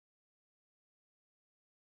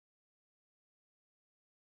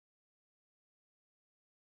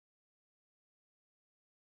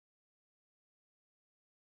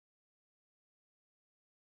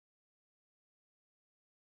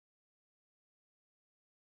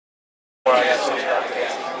Good evening,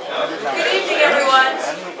 everyone.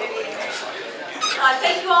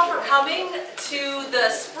 Thank you all for coming to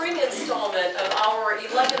the spring installment of our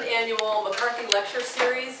 11th annual McCarthy Lecture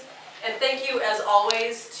Series. And thank you, as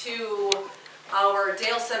always, to our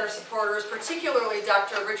Dale Center supporters, particularly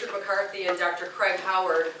Dr. Richard McCarthy and Dr. Craig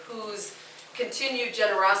Howard, whose continued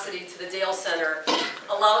generosity to the Dale Center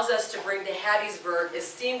allows us to bring to Hattiesburg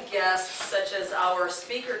esteemed guests such as our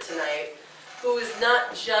speaker tonight, who is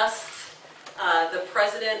not just the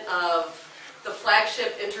president of the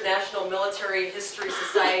flagship International Military History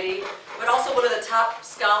Society, but also one of the top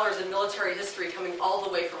scholars in military history coming all the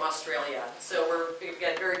way from Australia. So we're,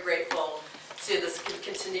 again, very grateful to this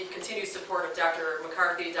continued support of Dr.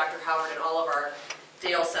 McCarthy, Dr. Howard, and all of our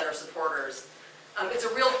Dale Center supporters. It's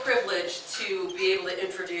a real privilege to be able to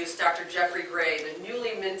introduce Dr. Jeffrey Gray, the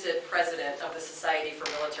newly minted president of the Society for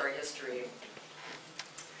Military History.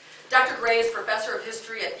 Dr. Gray is Professor of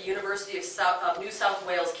History at the University of New South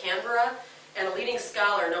Wales-Canberra and a leading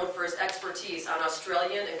scholar known for his expertise on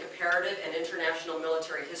Australian and comparative and international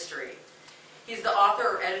military history. He's the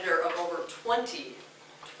author or editor of over 20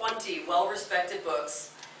 well-respected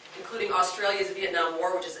books, including Australia's Vietnam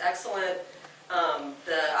War, which is excellent,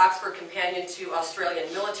 the Oxford Companion to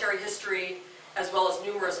Australian Military History, as well as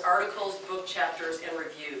numerous articles, book chapters, and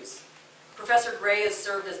reviews. Professor Gray has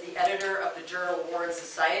served as the editor of the journal War and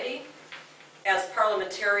Society, as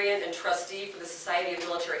parliamentarian and trustee for the Society of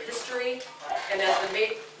Military History, and as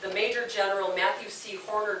the Major General Matthew C.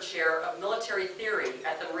 Horner Chair of Military Theory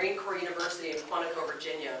at the Marine Corps University in Quantico,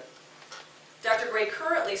 Virginia. Dr. Gray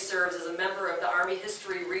currently serves as a member of the Army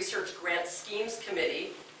History Research Grant Schemes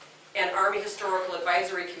Committee and Army Historical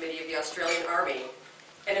Advisory Committee of the Australian Army,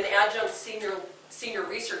 and an adjunct senior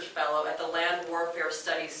research fellow at the Land Warfare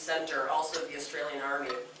Studies Center, also of the Australian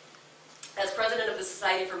Army. As president of the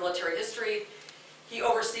Society for Military History, he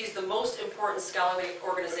oversees the most important scholarly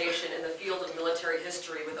organization in the field of military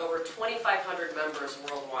history with over 2,500 members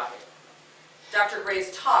worldwide. Dr.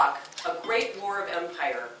 Gray's talk, A Great War of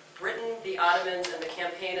Empire, Britain, the Ottomans, and the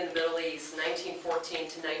Campaign in the Middle East, 1914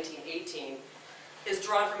 to 1918, is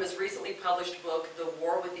drawn from his recently published book, The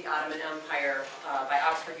War with the Ottoman Empire, by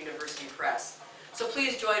Oxford University Press. So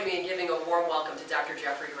please join me in giving a warm welcome to Dr.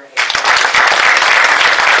 Jeffrey Gray.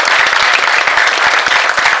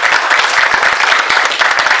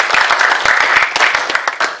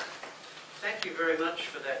 Thank you very much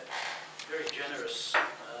for that very generous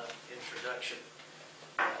introduction.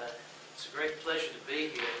 It's a great pleasure to be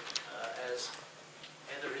here. As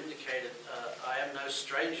Heather indicated, I am no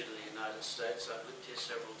stranger to the United States. I've lived here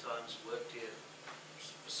several times, worked here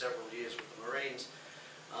for several years with the Marines,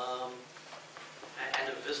 and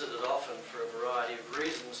have visited often for a variety of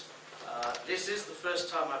reasons. This is the first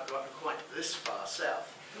time I've gotten quite this far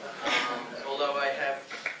south, although I have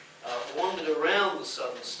wandered around the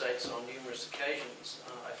southern states on numerous occasions.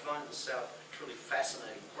 I find the South a truly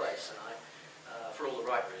fascinating place, and for all the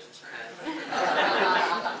right reasons, and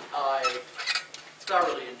I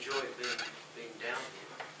thoroughly enjoy being down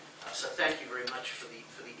here. So thank you very much for the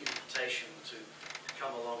invitation to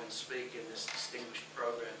come along and speak in this distinguished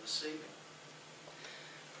program this evening.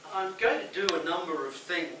 I'm going to do a number of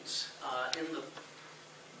things in the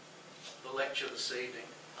lecture this evening,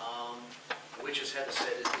 which, as Heather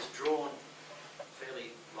said, is drawn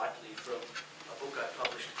fairly lightly from a book I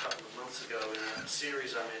published a couple of months ago in a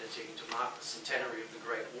series I'm editing to mark the centenary of the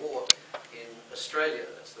Great War in Australia.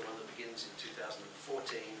 That's the one that begins in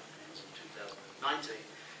 2014 and ends in 2019.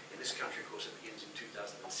 In this country, of course, it begins in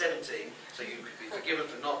 2017, so you could be forgiven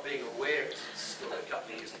for not being aware it's still a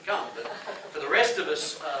couple of years to come. But for the rest of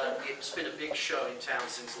us, it's been a big show in town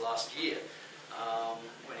since last year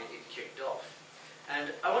when it kicked off.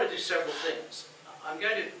 And I want to do several things. I'm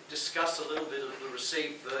going to discuss a little bit of the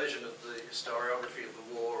received version of the historiography of the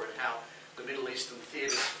war and how the Middle Eastern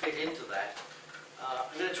theatres fit into that.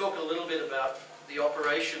 I'm going to talk a little bit about the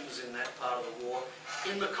operations in that part of the war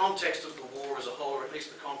in the context of the war as a whole, or at least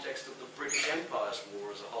the context of the British Empire's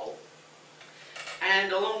war as a whole.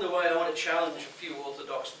 And along the way, I want to challenge a few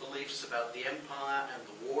orthodox beliefs about the empire and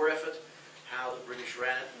the war effort, how the British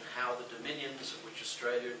ran it, and how the dominions, of which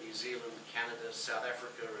Australia, New Zealand, Canada, South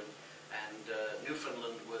Africa, and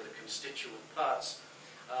Newfoundland were the constituent parts,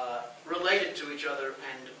 related to each other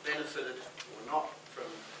and benefited or not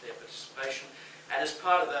from their participation. And as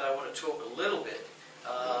part of that, I want to talk a little bit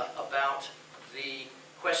about the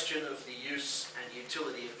question of the use and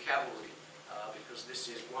utility of cavalry, because this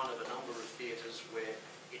is one of a number of theatres where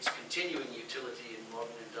its continuing utility in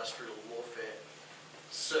modern industrial warfare,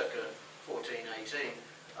 circa 1418,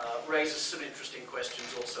 raises some interesting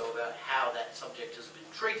questions also about how that subject has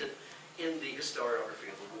been treated in the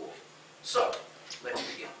historiography of the war. So, let's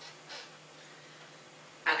begin.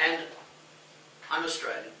 And I'm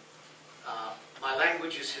Australian. My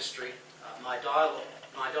language is history. My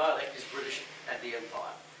dialect is British and the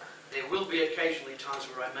Empire. There will be occasionally times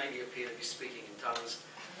where I maybe appear to be speaking in tongues.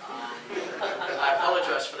 I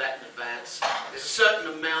apologise for that in advance. There's a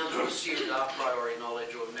certain amount of assumed a priori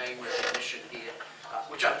knowledge or name recognition here,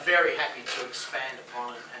 which I'm very happy to expand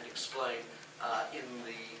upon and explain in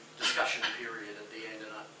the discussion period at the end,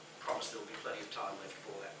 and I promise there will be plenty of time left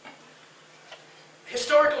for that.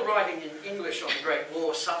 Historical writing in English on the Great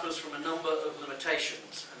War suffers from a number of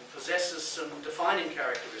limitations and possesses some defining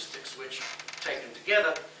characteristics which, taken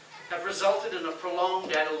together, have resulted in a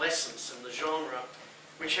prolonged adolescence in the genre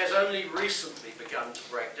which has only recently begun to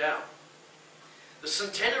break down. The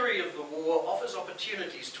centenary of the war offers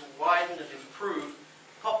opportunities to widen and improve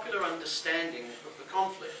popular understanding of the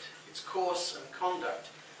conflict, its course and conduct,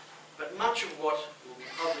 but much of what will be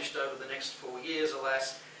published over the next 4 years,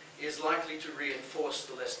 alas, is likely to reinforce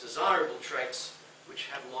the less desirable traits which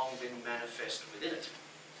have long been manifest within it.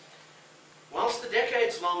 Whilst the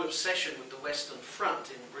decades-long obsession with the Western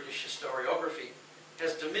Front in British historiography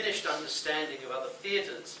has diminished understanding of other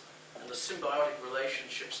theatres and the symbiotic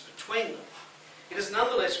relationships between them, it has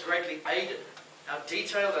nonetheless greatly aided our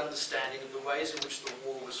detailed understanding of the ways in which the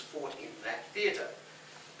war was fought in that theatre,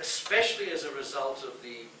 especially as a result of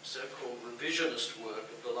the so-called revisionist work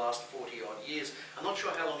of the last 40-odd years. I'm not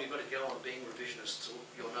sure how long you've got to go on being revisionist till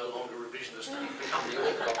you're no longer revisionist and you become the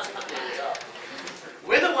orthodox.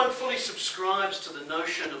 Whether one fully subscribes to the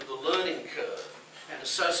notion of the learning curve and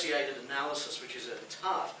associated analysis which is at its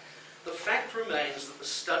heart, the fact remains that the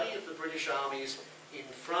study of the British armies in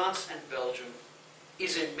France and Belgium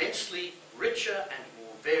is immensely richer and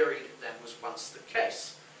more varied than was once the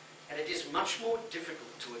case, and it is much more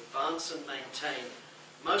difficult to advance and maintain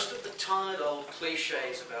most of the tired old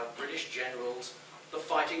cliches about British generals, the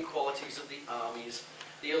fighting qualities of the armies,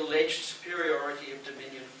 the alleged superiority of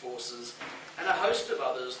Dominion forces, and a host of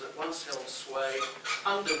others that once held sway,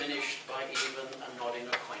 undiminished by even a nodding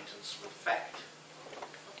acquaintance with fact.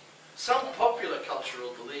 Some popular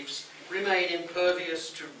cultural beliefs remain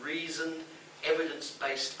impervious to reasoned,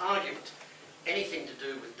 evidence-based argument. Anything to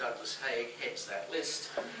do with Douglas Haig heads that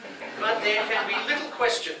list. But there can be little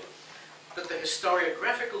question that the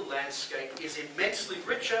historiographical landscape is immensely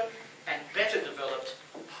richer and better developed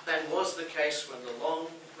than was the case when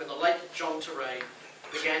the late John Terraine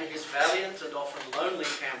began his valiant and often lonely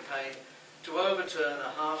campaign to overturn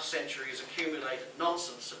a half-century's accumulated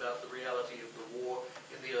nonsense about the reality of the war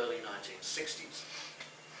in the early 1960s.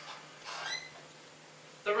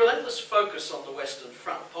 The relentless focus on the Western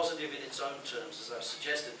Front, positive in its own terms as I've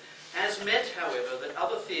suggested, has meant, however, that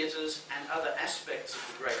other theatres and other aspects of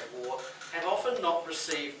the Great War have often not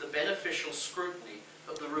received the beneficial scrutiny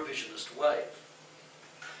of the revisionist wave.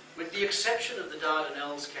 With the exception of the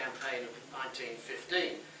Dardanelles campaign of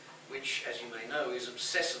 1915, which, as you may know, is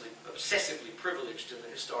obsessively privileged in the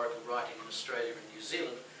historical writing in Australia and New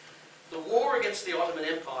Zealand, the war against the Ottoman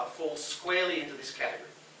Empire falls squarely into this category.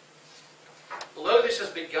 Although this has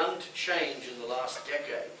begun to change in the last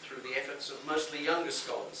decade through the efforts of mostly younger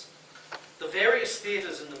scholars, the various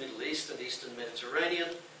theatres in the Middle East and Eastern Mediterranean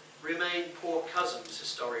remain poor cousins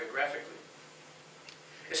historiographically.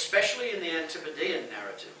 Especially in the Antipodean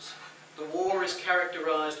narratives, the war is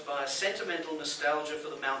characterised by a sentimental nostalgia for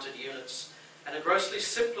the mounted units and a grossly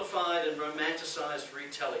simplified and romanticised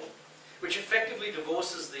retelling, which effectively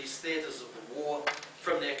divorces these theatres of the war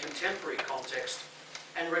from their contemporary context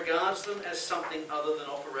and regards them as something other than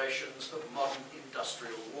operations of modern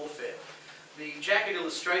industrial warfare. The jacket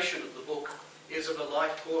illustration of the book is of a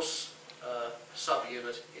light horse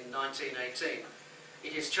subunit in 1918.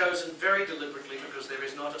 It is chosen very deliberately because there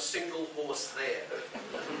is not a single horse there.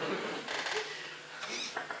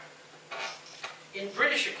 In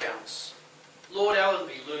British accounts, Lord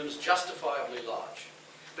Allenby looms justifiably large,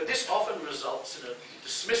 but this often results in a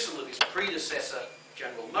dismissal of his predecessor,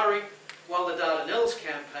 General Murray, while the Dardanelles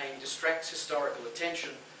campaign distracts historical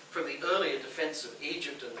attention from the earlier defence of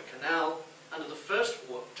Egypt and the Canal under the first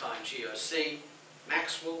wartime GOC,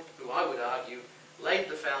 Maxwell, who I would argue laid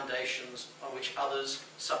the foundations on which others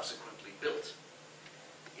subsequently built.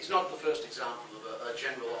 He's not the first example of a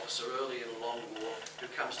general officer early in a long war who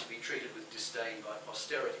comes to be treated with disdain by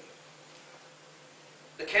posterity.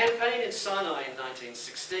 The campaign in Sinai in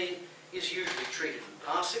 1916 is usually treated in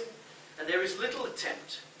passing, and there is little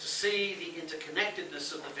attempt to see the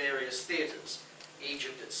interconnectedness of the various theatres,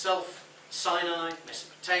 Egypt itself, Sinai,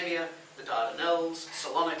 Mesopotamia, the Dardanelles,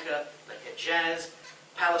 Salonika, the Hejaz,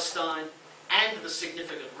 Palestine, and the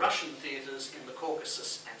significant Russian theatres in the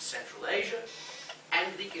Caucasus and Central Asia,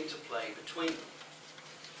 and the interplay lay between them.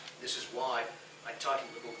 This is why I titled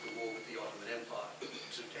the book The War with the Ottoman Empire,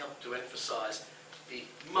 to help to emphasise the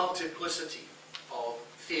multiplicity of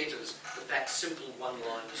theatres that simple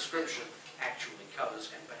one-line description actually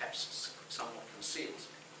covers and perhaps somewhat conceals.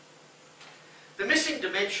 The missing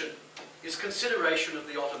dimension is consideration of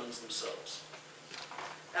the Ottomans themselves.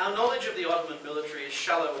 Our knowledge of the Ottoman military is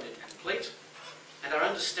shallow and incomplete, and our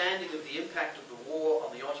understanding of the impact of the war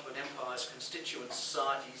on the Ottoman Empire's constituent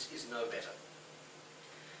societies is no better.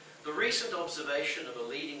 The recent observation of a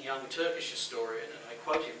leading young Turkish historian, and I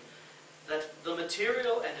quote him, that the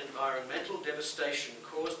material and environmental devastation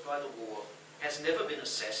caused by the war has never been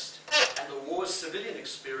assessed, and the war's civilian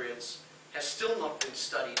experience has still not been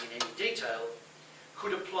studied in any detail,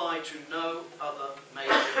 could apply to no other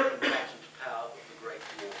major combatant power of the Great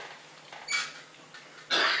War.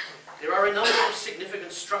 There are a number of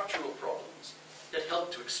significant structural problems that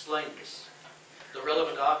help to explain this. The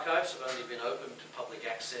relevant archives have only been opened to public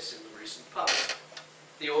access in the recent past.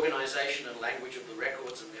 The organisation and language of the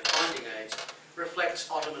records and their finding aids reflects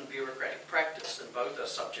Ottoman bureaucratic practice, and both are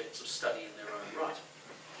subjects of study in their own right.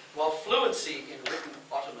 While fluency in written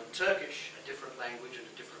Ottoman Turkish, a different language and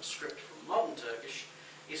a different script from modern Turkish,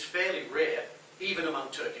 is fairly rare, even among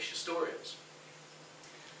Turkish historians.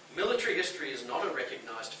 Military history is not a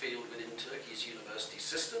recognised field within Turkey's university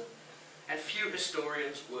system, and few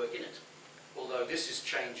historians work in it, although this is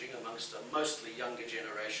changing amongst a mostly younger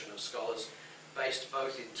generation of scholars based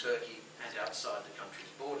both in Turkey and outside the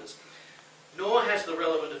country's borders. Nor has the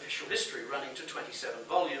relevant official history, running to 27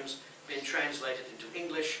 volumes, been translated into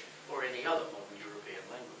English or any other modern European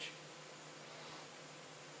language.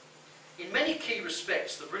 In many key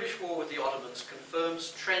respects, the British war with the Ottomans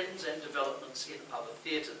confirms trends and developments in other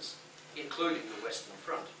theatres, including the Western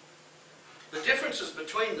Front. The differences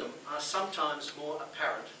between them are sometimes more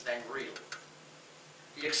apparent than real.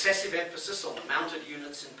 The excessive emphasis on the mounted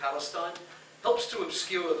units in Palestine helps to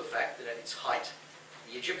obscure the fact that at its height,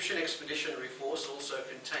 the Egyptian Expeditionary Force also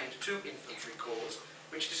contained 2 infantry corps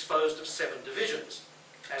which disposed of 7 divisions,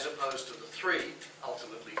 as opposed to the 3,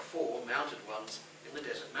 ultimately 4, mounted ones in the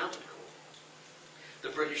Desert Mounted Corps. The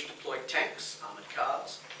British deployed tanks, armoured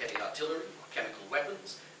cars, heavy artillery, chemical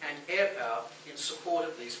weapons, and air power in support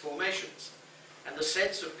of these formations, and the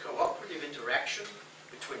sense of cooperative interaction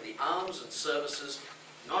between the arms and services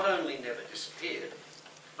not only never disappeared,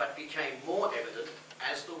 but became more evident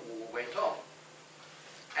as the war went on.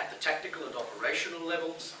 At the tactical and operational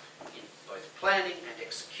levels, in both planning and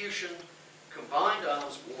execution, combined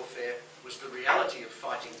arms warfare was the reality of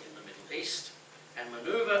fighting in the Middle East, and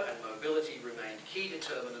manoeuvre and mobility remained key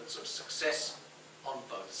determinants of success on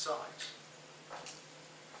both sides.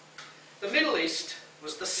 The Middle East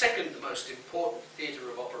was the second most important theatre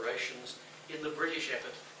of operations in the British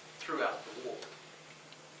effort throughout the war.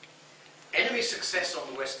 Enemy success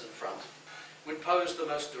on the Western Front would pose the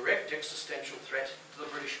most direct existential threat to the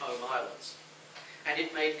British home islands, and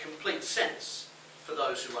it made complete sense for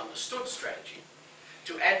those who understood strategy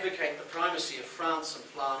to advocate the primacy of France and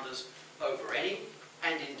Flanders over any,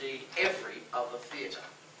 and indeed every, other theatre.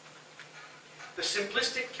 The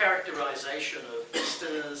simplistic characterisation of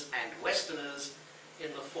Easterners and Westerners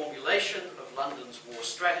in the formulation of London's war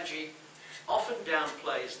strategy often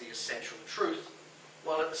downplays the essential truth,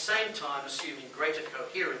 while at the same time assuming greater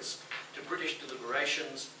coherence to British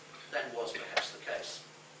deliberations than was perhaps the case.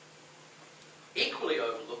 Equally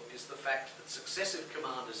overlooked is the fact that successive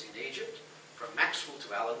commanders in Egypt, from Maxwell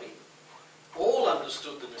to Allenby, all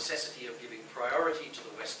understood the necessity of giving priority to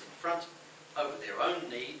the Western Front over their own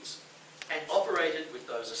needs, and operated with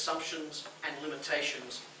those assumptions and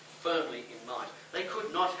limitations firmly in mind. They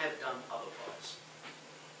could not have done otherwise.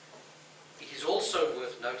 It is also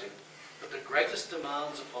worth noting that the greatest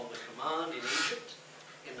demands upon the command in Egypt,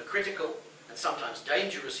 in the critical and sometimes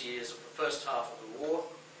dangerous years of the first half of the war,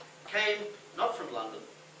 came not from London,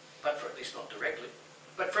 at least not directly,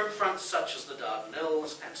 but from fronts such as the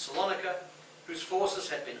Dardanelles and Salonika, whose forces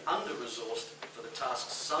had been under-resourced for the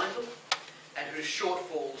tasks assigned them, and whose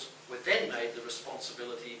shortfalls were then made the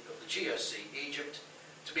responsibility of the GOC Egypt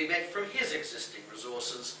to be met from his existing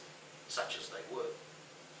resources, such as they were.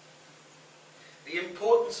 The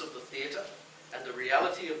importance of the theatre and the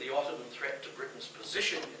reality of the Ottoman threat to Britain's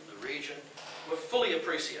position in the region were fully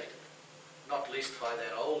appreciated, not least by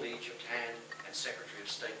that old Egypt hand and Secretary of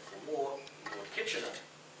State for War, Lord Kitchener.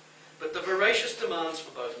 But the voracious demands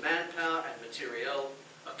for both manpower and materiel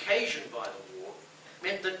occasioned by the war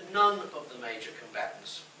meant that none of the major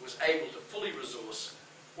combatants was able to fully resource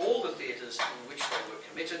all the theatres in which they were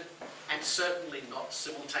committed, and certainly not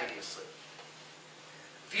simultaneously.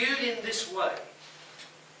 Viewed in this way,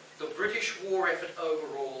 the British war effort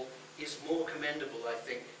overall is more commendable, I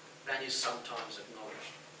think, than is sometimes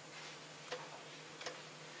acknowledged.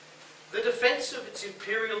 The defence of its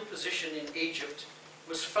imperial position in Egypt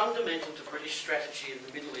was fundamental to British strategy in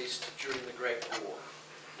the Middle East during the Great War,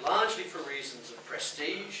 largely for reasons of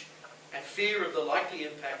prestige and fear of the likely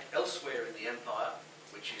impact elsewhere in the empire,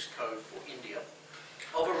 which is code for India,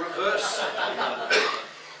 of a reverse.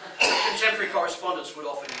 Contemporary correspondents would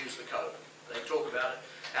often use the code. They talk about it,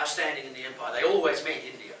 our standing in the empire. They always meant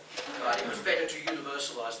India, but it was better to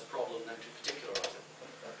universalise the problem than to particularise it.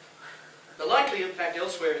 The likely impact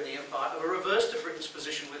elsewhere in the empire of a reverse to Britain's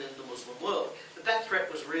position within the Muslim world. But that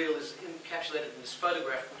threat was real is encapsulated in this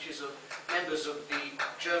photograph, which is of members of the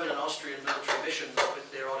German and Austrian military missions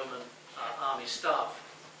with their Ottoman army staff.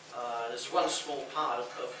 There's one small part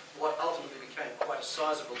of what ultimately became quite a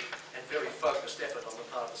sizable and very focused effort on the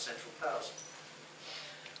part of the Central Powers.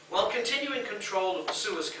 While continuing control of the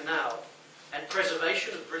Suez Canal and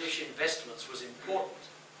preservation of British investments was important,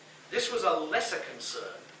 this was a lesser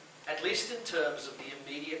concern, at least in terms of the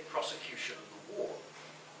immediate prosecution of the war.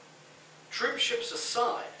 Troopships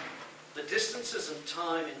aside, the distances and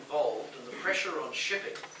time involved and the pressure on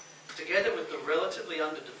shipping, together with the relatively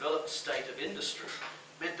underdeveloped state of industry,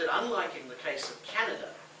 meant that unlike in the case of Canada,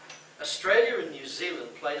 Australia and New Zealand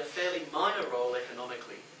played a fairly minor role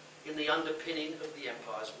economically in the underpinning of the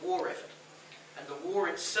Empire's war effort, and the war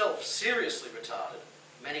itself seriously retarded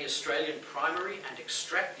many Australian primary and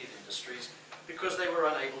extractive industries because they were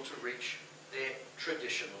unable to reach their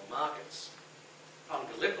traditional markets. On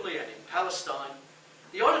Gallipoli and in Palestine,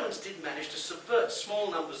 the Ottomans did manage to subvert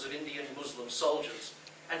small numbers of Indian Muslim soldiers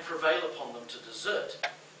and prevail upon them to desert,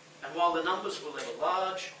 and while the numbers were never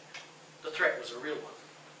large, the threat was a real one.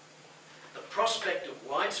 The prospect of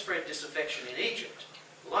widespread disaffection in Egypt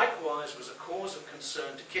likewise was a cause of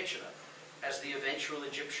concern to Kitchener, as the eventual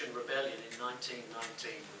Egyptian rebellion in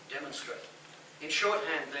 1919 would demonstrate. In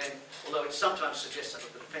shorthand then, although it's sometimes suggested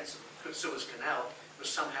that the defence of the Suez Canal was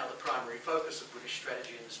somehow the primary focus of British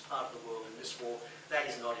strategy in this part of the world in this war, that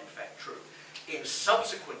is not in fact true. In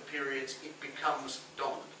subsequent periods, it becomes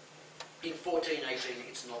dominant. In 1418,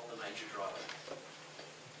 it's not the major driver.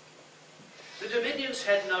 The Dominions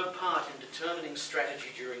had no part in determining strategy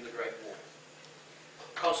during the Great War.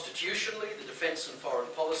 Constitutionally, the defence and foreign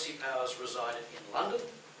policy powers resided in London,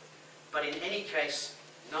 but in any case,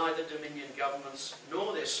 neither Dominion governments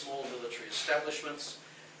nor their small military establishments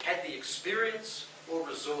had the experience or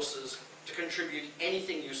resources to contribute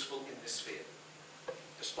anything useful in this sphere,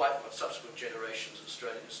 despite what subsequent generations of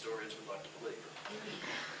Australian historians would like to believe.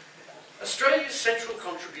 Australia's central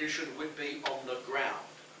contribution would be on the ground,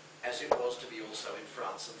 as it was to be also in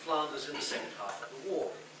France and Flanders in the second half of the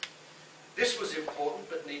war. This was important,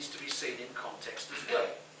 but needs to be seen in context as well.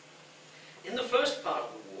 In the first part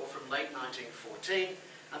of the war, from late 1914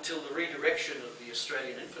 until the redirection of the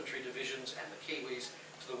Australian infantry divisions and the Kiwis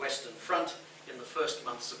to the Western Front in the first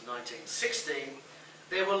months of 1916,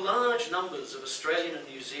 there were large numbers of Australian and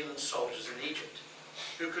New Zealand soldiers in Egypt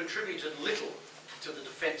who contributed little to the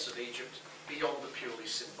defence of Egypt beyond the purely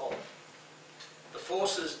symbolic. The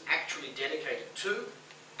forces actually dedicated to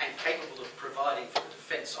and capable of providing for the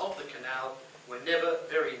defence of the canal were never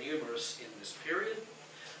very numerous in this period,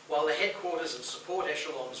 while the headquarters and support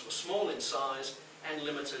echelons were small in size and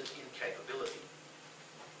limited in capability.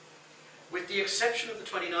 With the exception of the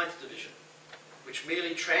 29th Division, which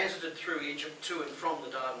merely transited through Egypt to and from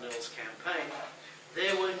the Dardanelles campaign,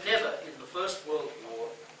 there were never in the First World War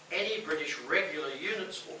any British regular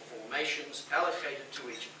units or formations allocated to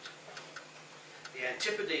Egypt. The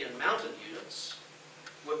Antipodean mounted units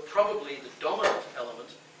were probably the dominant element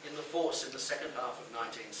in the force in the second half of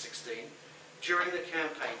 1916 during the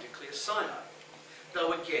campaign to clear Sinai,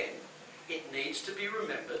 though again, it needs to be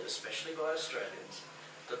remembered, especially by Australians,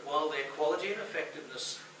 that while their quality and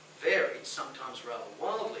effectiveness varied, sometimes rather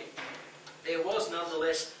wildly, there was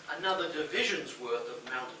nonetheless another division's worth of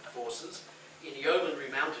mounted forces in yeomanry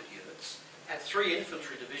mounted units and 3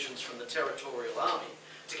 infantry divisions from the Territorial Army,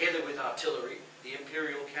 together with artillery, the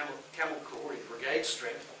Imperial Camel Corps in brigade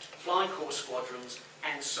strength, flying corps squadrons,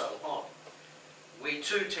 and so on. We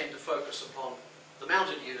too tend to focus upon the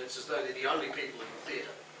mounted units as though they're the only people in the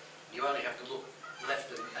theatre. You only have to look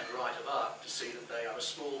left and right of arc to see that they are a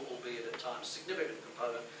small, albeit at times significant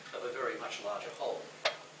component of a very much larger whole.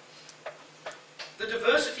 The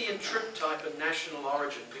diversity in troop type and national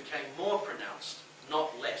origin became more pronounced,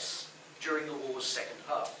 not less, during the war's second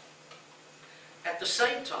half. At the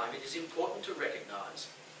same time, it is important to recognise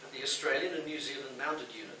that the Australian and New Zealand mounted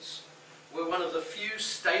units were one of the few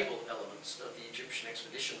stable elements of the Egyptian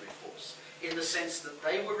Expeditionary Force, in the sense that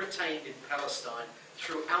they were retained in Palestine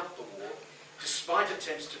throughout the war despite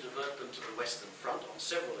attempts to divert them to the Western Front on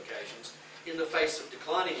several occasions, in the face of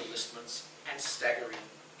declining enlistments and staggering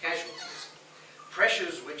casualties.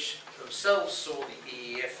 Pressures which themselves saw the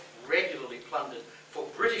EEF regularly plundered for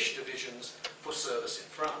British divisions for service in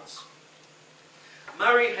France.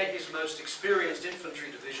 Murray had his most experienced infantry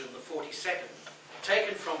division, the 42nd,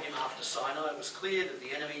 taken from him after Sinai, was cleared of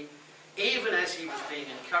the enemy, even as he was being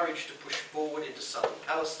encouraged to push forward into southern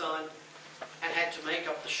Palestine, and had to make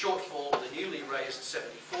up the shortfall with a newly raised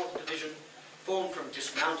 74th Division, formed from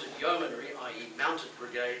dismounted yeomanry, i.e. mounted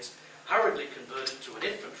brigades, hurriedly converted to an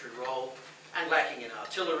infantry role, and lacking in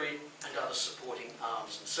artillery and other supporting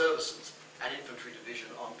arms and services, an infantry division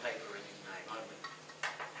on paper and in name only.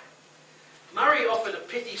 Murray offered a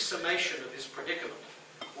pithy summation of his predicament,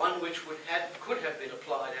 one which could have been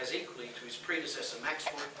applied as equally to his predecessor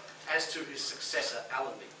Maxwell as to his successor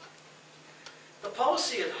Allenby. The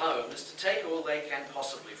policy at home is to take all they can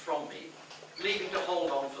possibly from me, leaving to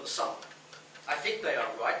hold on for the summer. I think they are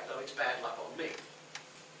right, though it's bad luck on me.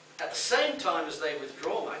 At the same time as they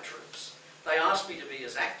withdraw my troops, they ask me to be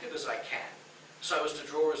as active as I can, so as to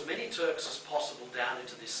draw as many Turks as possible down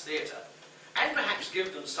into this theatre, and perhaps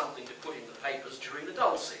give them something to put in the papers during the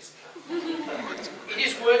dull season. It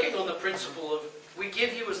is working on the principle of, we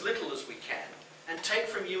give you as little as we can, and take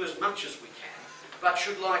from you as much as we can, but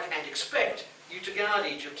should like and expect you to guard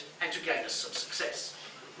Egypt and to gain us some success.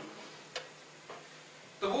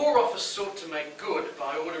 The War Office sought to make good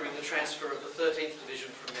by ordering the transfer of the 13th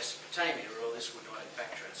Division from Mesopotamia, or this would not in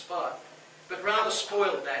fact transpire, but rather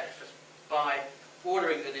spoiled that effort by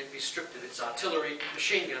ordering that it be stripped of its artillery,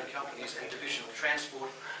 machine gun companies and divisional transport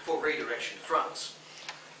for redirection to France.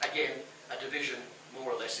 Again, a division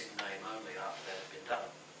more or less in name only after that had been done.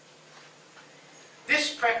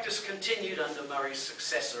 This practice continued under Murray's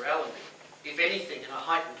successor Allenby, if anything in a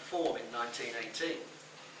heightened form in 1918.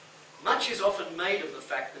 Much is often made of the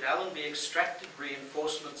fact that Allenby extracted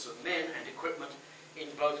reinforcements of men and equipment in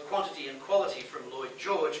both quantity and quality from Lloyd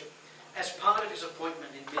George as part of his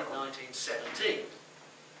appointment in mid-1917.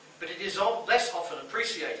 But it is less often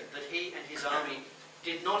appreciated that he and his army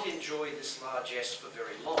did not enjoy this largesse for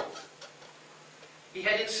very long. He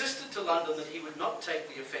had insisted to London that he would not take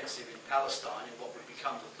the offensive in Palestine in what would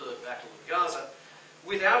become the Third Battle of Gaza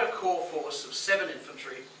without a corps force of 7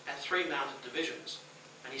 infantry and 3 mounted divisions,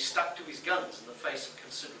 and he stuck to his guns in the face of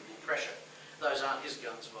considerable pressure. Those aren't his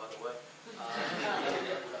guns, by the way.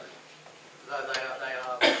 They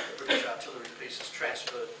are British artillery pieces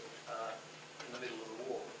transferred in the middle of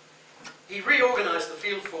the war. He reorganised the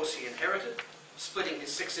field force he inherited, splitting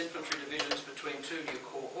his 6 infantry divisions between 2 new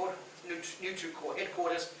corps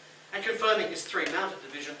headquarters, and confirming his 3 mounted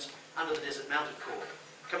divisions under the Desert Mounted Corps,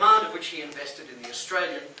 command of which he invested in the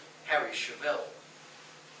Australian Harry Chauvel.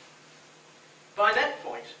 By that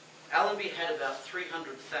point, Allenby had about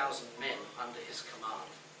 300,000 men under his command,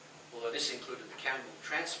 although this included the Campbell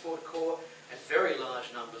Transport Corps and very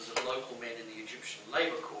large numbers of local men in the Egyptian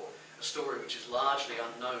Labour Corps, a story which is largely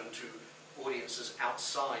unknown to audiences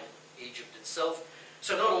outside Egypt itself,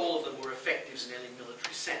 so not all of them were effectives in any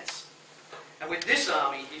military sense. And with this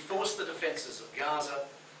army, he forced the defences of Gaza,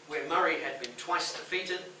 where Murray had been twice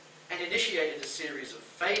defeated, and initiated a series of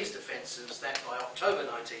phased offensives that, by October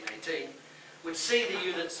 1918, would see the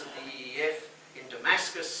units of the EEF in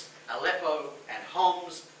Damascus, Aleppo and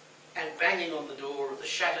Homs, and banging on the door of the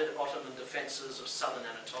shattered Ottoman defences of southern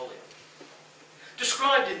Anatolia.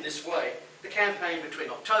 Described in this way, the campaign between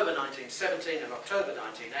October 1917 and October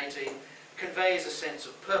 1918 conveys a sense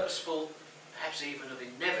of purposeful, perhaps even of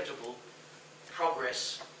inevitable,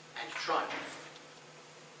 progress and triumph.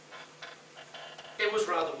 There was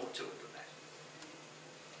rather more to it than that.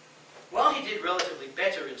 While he did relatively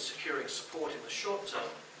better in securing support in the short term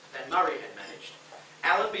than Murray had managed,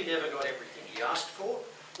 Allenby never got everything he asked for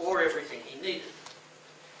or everything he needed.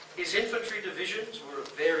 His infantry divisions were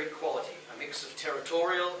of varied quality, a mix of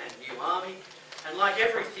territorial and new army, and like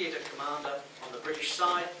every theatre commander on the British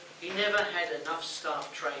side, he never had enough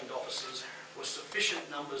staff-trained officers or sufficient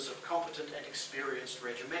numbers of competent and experienced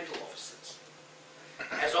regimental officers.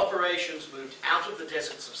 As operations moved out of the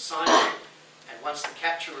deserts of Sinai, and once the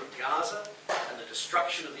capture of Gaza and the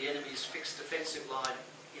destruction of the enemy's fixed defensive line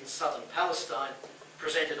in southern Palestine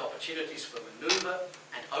presented opportunities for manoeuvre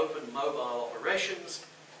and open mobile operations,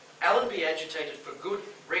 Allenby agitated for good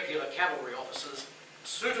regular cavalry officers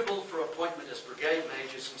suitable for appointment as brigade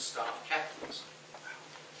majors and staff captains.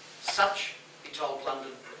 Such, he told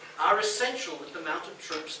London, are essential with the mounted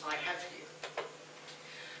troops I have here.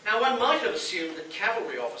 Now, one might have assumed that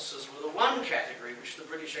cavalry officers were the one category which the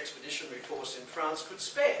British Expeditionary Force in France could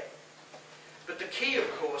spare. But the key, of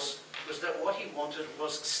course, was that what he wanted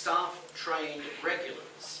was staff-trained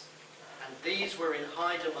regulars, and these were in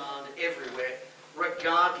high demand everywhere,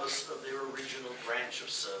 regardless of their original branch of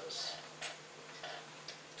service.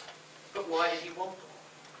 But why did he want them?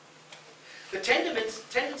 The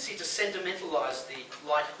tendency to sentimentalise the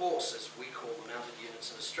light horse, as we call the mounted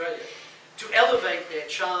units in Australia, to elevate their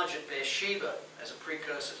charge at Beersheba as a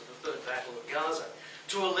precursor to the Third Battle of Gaza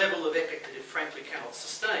to a level of epic that it frankly cannot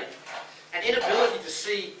sustain, an inability to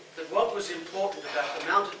see that what was important about the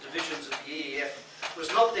mounted divisions of the EEF was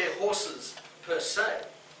not their horses per se,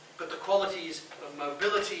 but the qualities of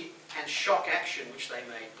mobility and shock action which they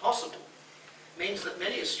made possible, means that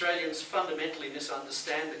many Australians fundamentally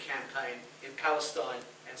misunderstand the campaign in Palestine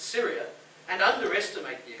and Syria and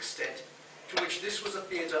underestimate the extent to which this was a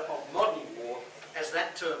theatre of modern war as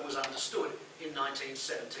that term was understood in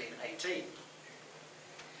 1917-18.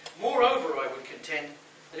 Moreover, I would contend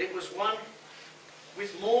that it was one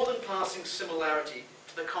with more than passing similarity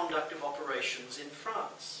to the conduct of operations in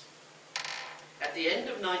France. At the end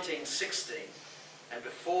of 1916, and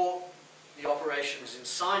before the operations in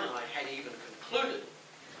Sinai had even concluded,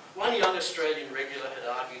 one young Australian regular had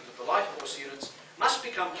argued that the light horse units must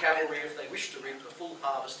become cavalry if they wish to reap the full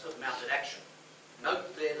harvest of mounted action.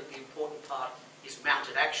 Note there that the important part is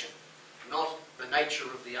mounted action, not the nature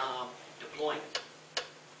of the arm deploying it.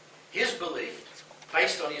 His belief,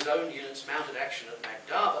 based on his own unit's mounted action at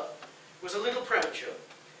Magdaba, was a little premature,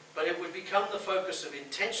 but it would become the focus of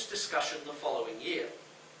intense discussion the following year.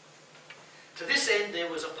 To this end, there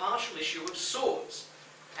was a partial issue of swords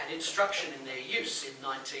and instruction in their use in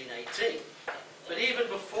 1918. But even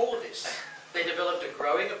before this, they developed a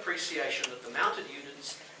growing appreciation that the mounted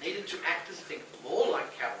units needed to act and think more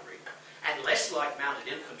like cavalry and less like mounted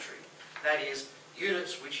infantry, that is,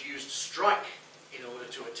 units which used strike in order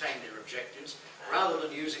to attain their objectives, rather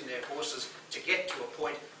than using their horses to get to a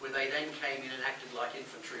point where they then came in and acted like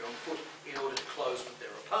infantry on foot in order to close with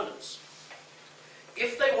their opponents.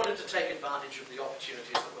 If they wanted to take advantage of the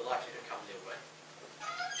opportunities that were likely to come their way,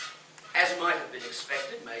 as might have been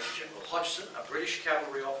expected, Major General Hodgson, a British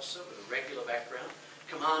cavalry officer with a regular background,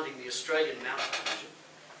 commanding the Australian Mounted Division,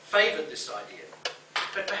 favoured this idea.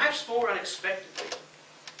 But perhaps more unexpectedly,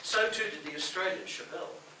 so too did the Australian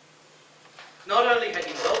Chevelle. Not only had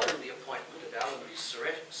he welcomed the appointment at Allenby's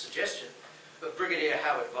suggestion of Brigadier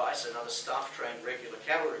Howard Weiss, another staff-trained regular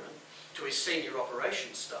cavalryman, to his senior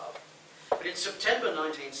operations staff, but in September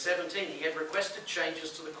 1917 he had requested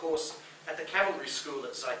changes to the course at the cavalry school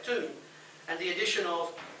at Zaytun and the addition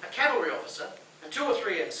of a cavalry officer and 2 or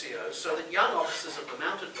 3 NCOs so that young officers of the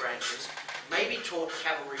mounted branches may be taught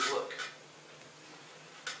cavalry work.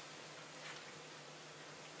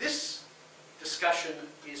 This discussion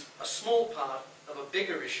is a small part of a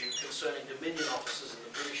bigger issue concerning Dominion officers in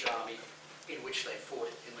the British Army in which they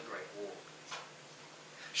fought in the Great War.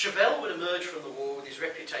 Chevelle would emerge from the war with his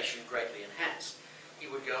reputation greatly enhanced. He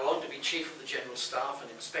would go on to be Chief of the General Staff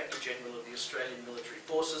and Inspector General of the Australian Military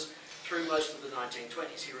Forces through most of the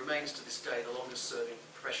 1920s. He remains to this day the longest serving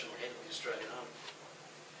professional head of the Australian Army.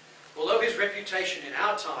 Although his reputation in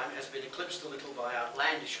our time has been eclipsed a little by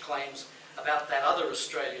outlandish claims about that other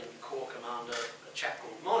Australian Corps commander, a chap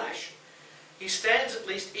called Monash, he stands at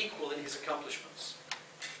least equal in his accomplishments.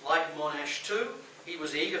 Like Monash too, he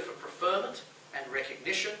was eager for preferment and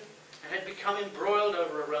recognition and had become embroiled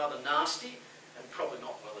over a rather nasty and probably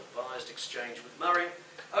not well advised exchange with Murray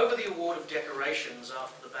over the award of decorations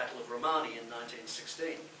after the Battle of Romani in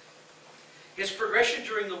 1916. His progression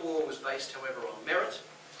during the war was based, however, on merit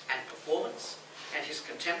and performance, and his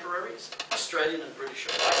contemporaries, Australian and British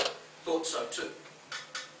alike, thought so too.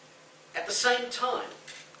 At the same time,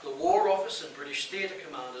 the War Office and British theatre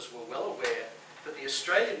commanders were well aware that the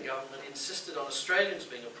Australian government insisted on Australians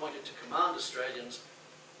being appointed to command Australians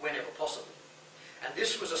whenever possible. And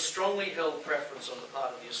this was a strongly held preference on the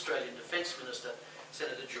part of the Australian Defence Minister,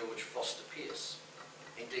 Senator George Foster Pearce.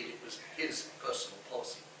 Indeed, it was his personal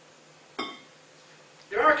policy.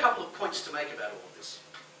 There are a couple of points to make about all of this.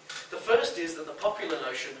 The first is that the popular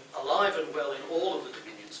notion, alive and well in all of the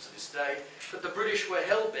dominions to this day, that the British were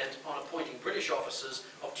hell-bent on appointing British officers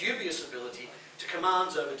of dubious ability to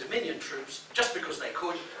commands over Dominion troops just because they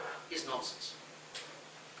could, is nonsense.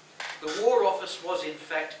 The War Office was in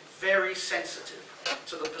fact very sensitive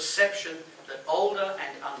to the perception that older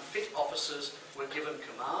and unfit officers were given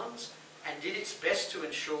commands and did its best to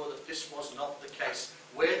ensure that this was not the case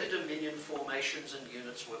where the Dominion formations and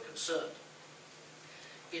units were concerned.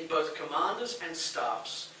 In both commanders and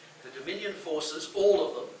staffs, the Dominion forces, all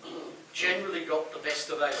of them, generally got the best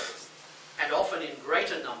available, and often in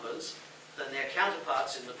greater numbers than their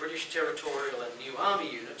counterparts in the British Territorial and New Army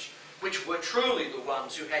units which were truly the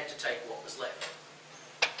ones who had to take what was left.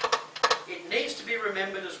 It needs to be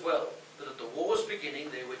remembered as well that at the war's beginning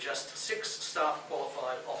there were just 6 staff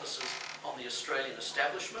qualified officers on the Australian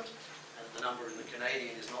establishment, and the number in the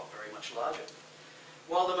Canadian is not very much larger,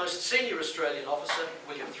 while the most senior Australian officer,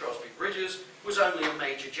 William Throsby Bridges, was only a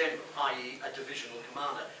Major General, i.e. a divisional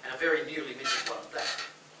commander, and a very newly minted one at that.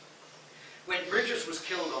 When Bridges was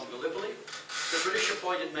killed on Gallipoli, the British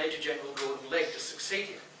appointed Major General Gordon Legg to succeed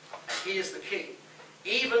him. And here's the key.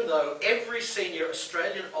 Even though every senior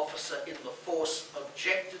Australian officer in the force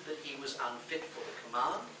objected that he was unfit for the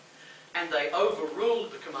command, and they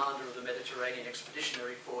overruled the commander of the Mediterranean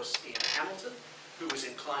Expeditionary Force, Ian Hamilton, who was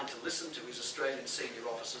inclined to listen to his Australian senior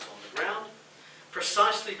officers on the ground,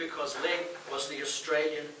 precisely because Legg was the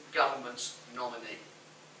Australian government's nominee.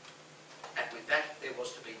 And with that, there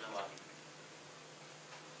was to be no argument.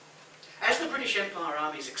 As the British Empire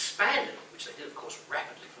armies expanded, which they did of course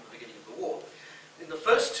rapidly from the beginning of the war, in the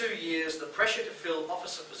first 2 years the pressure to fill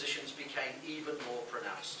officer positions became even more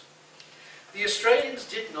pronounced. The Australians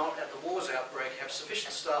did not, at the war's outbreak, have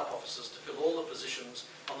sufficient staff officers to fill all the positions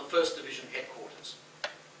on the 1st Division headquarters.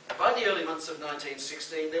 And by the early months of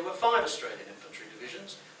 1916 there were 5 Australian infantry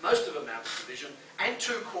divisions, most of a mounted division, and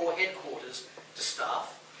 2 corps headquarters to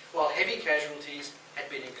staff, while heavy casualties had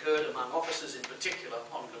been incurred among officers in particular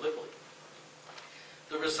on Gallipoli.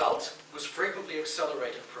 The result was frequently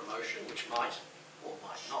accelerated promotion, which might, or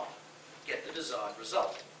might not, get the desired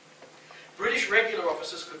result. British regular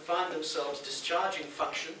officers could find themselves discharging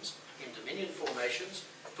functions in Dominion formations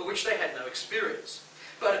for which they had no experience,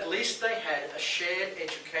 but at least they had a shared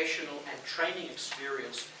educational and training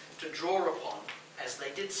experience to draw upon as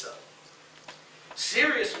they did so.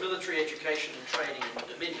 Serious military education and training in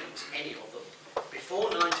the Dominions, any of them, before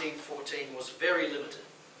 1914 was very limited,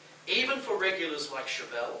 even for regulars like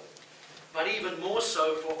Chauvel, but even more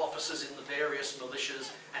so for officers in the various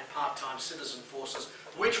militias and part-time citizen forces,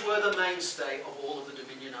 which were the mainstay of all of the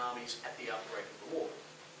Dominion armies at the outbreak of the war.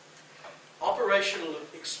 Operational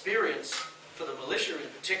experience for the militia in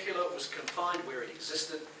particular was confined where it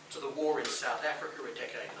existed to the war in South Africa a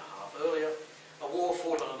decade and a half earlier, a war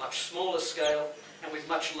fought on a much smaller scale and with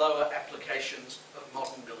much lower applications of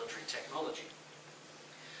modern military technology.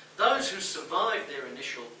 Those who survived their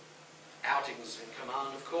initial outings in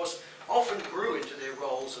command, of course, often grew into their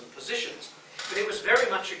roles and positions, but it was very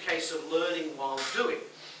much a case of learning while doing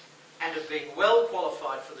and of being well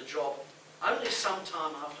qualified for the job only some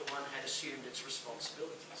time after one had assumed its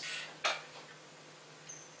responsibilities.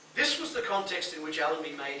 This was the context in which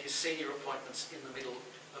Allenby made his senior appointments in the middle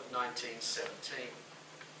of 1917.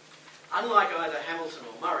 Unlike either Hamilton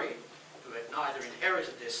or Murray, who had neither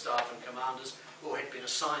inherited their staff and commanders or had been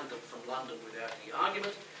assigned them from London without any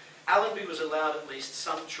argument, Allenby was allowed at least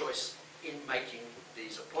some choice in making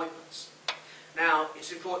these appointments. Now,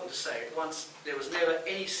 it's important to say at once, there was never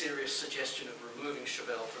any serious suggestion of removing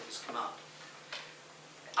Chauvel from his command.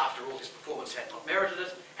 After all, his performance had not merited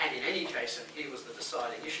it, and in any case, and here was the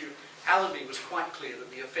deciding issue, Allenby was quite clear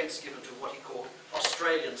that the offence given to what he called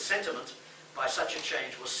Australian sentiment by such a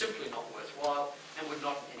change was simply not worthwhile and would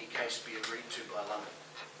not in any case be agreed to by London.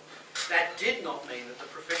 That did not mean that the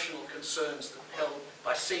professional concerns that were held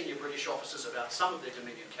by senior British officers about some of their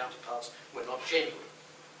Dominion counterparts were not genuine.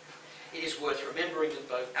 It is worth remembering that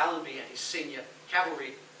both Allenby and his senior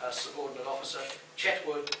cavalry subordinate officer,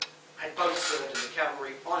 Chetwood, had both served in the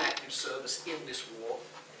cavalry on active service in this war.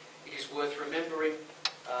 It is worth remembering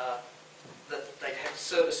that they had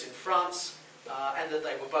service in France and that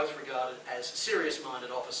they were both regarded as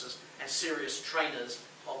serious-minded officers and serious trainers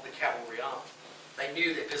of the cavalry arm. They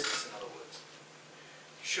knew their business, in other words.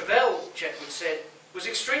 Chauvel, Chetwood said, was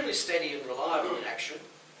extremely steady and reliable in action,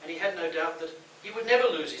 and he had no doubt that he would never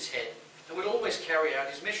lose his head and would always carry out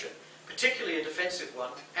his mission, particularly a defensive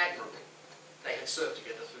one, admirably. They had served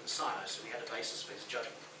together through the Sinai, so he had a basis for his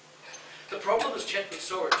judgment. The problem, as Chetwood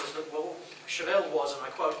saw it, was that, well, Chauvel was, and I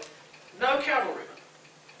quote, no cavalryman,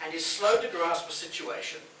 and is slow to grasp a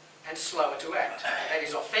situation and slower to act, that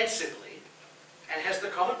is, offensively, and has the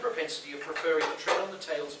common propensity of preferring to tread on the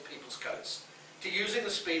tails of people's coats to using the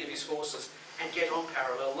speed of his horses and get on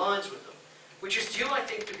parallel lines with them, which is due, I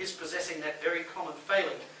think, to his possessing that very common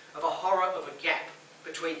failing of a horror of a gap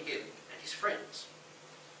between him and his friends.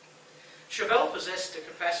 Chauvel possessed a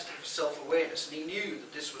capacity for self-awareness, and he knew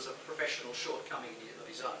that this was a professional shortcoming of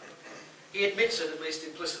his own. He admits it, at least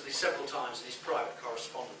implicitly, several times in his private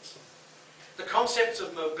correspondence. The concepts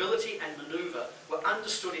of mobility and manoeuvre were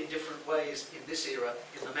understood in different ways in this era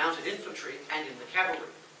in the mounted infantry and in the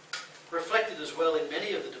cavalry, reflected as well in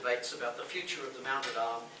many of the debates about the future of the mounted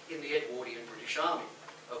arm in the Edwardian British Army,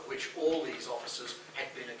 of which all these officers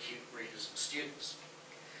had been acute readers and students.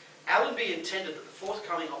 Allenby intended that the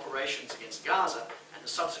forthcoming operations against Gaza and the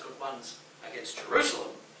subsequent ones against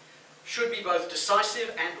Jerusalem should be both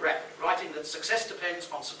decisive and rapid, writing that success depends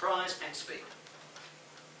on surprise and speed.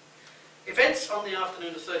 Events on the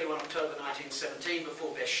afternoon of 31 October 1917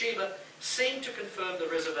 before Beersheba seemed to confirm the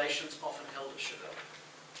reservations often held of Chauvel.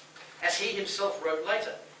 As he himself wrote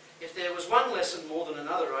later, if there was one lesson more than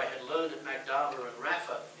another I had learned at Magdala and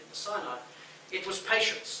Rafah in the Sinai, it was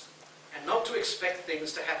patience, and not to expect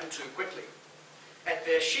things to happen too quickly. At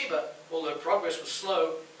Beersheba, although progress was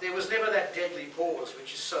slow, there was never that deadly pause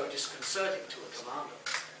which is so disconcerting to a commander.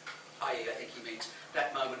 I.e., I think he means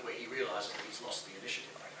that moment where he realises that he's lost the initiative.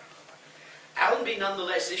 Allenby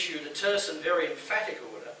nonetheless issued a terse and very emphatic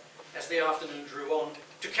order, as the afternoon drew on,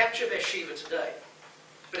 to capture Beersheba today.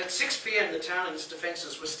 But at 6 p.m. the town and its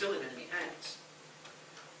defences were still in enemy hands.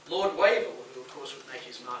 Lord Wavell, who of course would make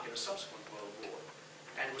his mark in a subsequent World War,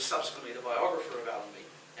 and was subsequently the biographer of Allenby,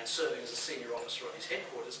 and serving as a senior officer on his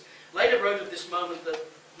headquarters, later wrote of this moment that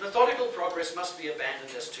methodical progress must be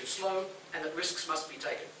abandoned as too slow, and that risks must be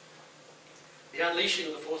taken. The unleashing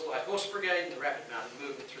of the 4th Light Horse Brigade and the rapid mounted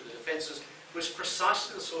movement through the defences was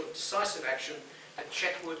precisely the sort of decisive action that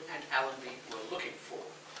Chetwood and Allenby were looking for.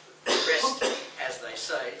 The rest, as they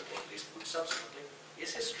say, or at least would subsequently,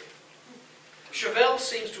 is history. Chauvel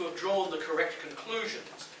seems to have drawn the correct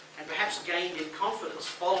conclusions and perhaps gained in confidence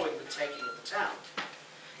following the taking of the town.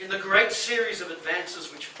 In the great series of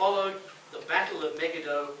advances which followed the Battle of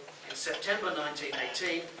Megiddo in September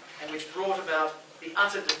 1918, and which brought about the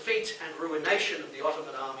utter defeat and ruination of the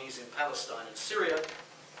Ottoman armies in Palestine and Syria,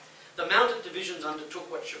 the mounted divisions undertook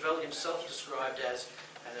what Chauvel himself described as,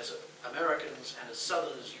 and as Americans and as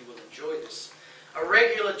Southerners you will enjoy this, a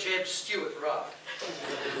regular Jeb Stuart ride.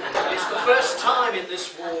 It's the first time in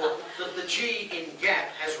this war that the G in GAP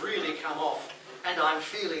has really come off, and I'm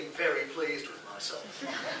feeling very pleased with myself.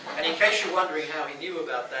 And in case you're wondering how he knew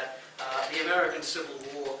about that, the American Civil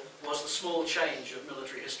War was the small change of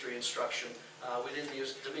military history instruction within the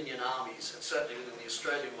Dominion armies, and certainly within the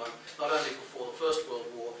Australian one, not only before the First World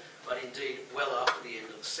War, but indeed well after the end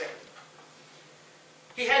of the Second.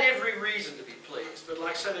 He had every reason to be pleased, but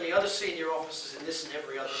like so many other senior officers in this and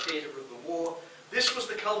every other theatre of the war, this was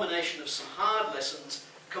the culmination of some hard lessons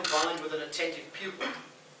combined with an attentive pupil.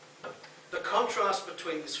 The contrast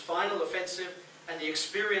between this final offensive and the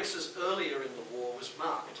experiences earlier in the war was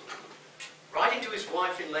marked. Writing to his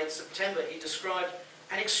wife in late September, he described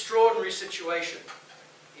an extraordinary situation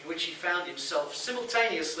in which he found himself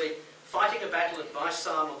simultaneously fighting a battle at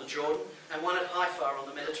Baisan on the Jordan and one at Haifa on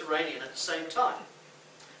the Mediterranean at the same time,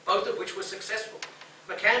 both of which were successful.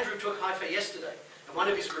 McAndrew took Haifa yesterday, and one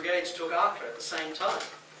of his brigades took Acre at the same time.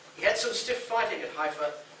 He had some stiff fighting at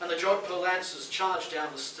Haifa, and the Jodhpur Lancers charged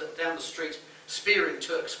down the street, spearing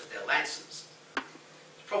Turks with their lances.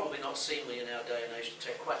 It's probably not seemly in our day and age to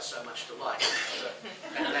take quite so much delight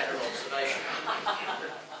in that latter observation.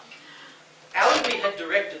 Allenby had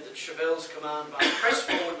directed that Chauvel's command must press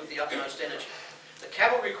forward with the utmost energy. The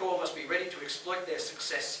cavalry corps must be ready to exploit their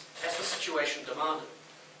success as the situation demanded.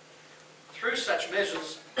 Through such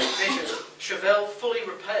measures, Chauvel fully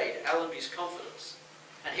repaid Allenby's confidence,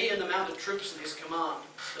 and he and the mounted troops of his command,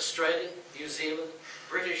 Australian, New Zealand,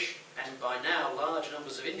 British, and by now large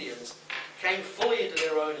numbers of Indians, came fully into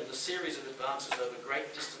their own in the series of advances over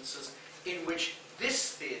great distances in which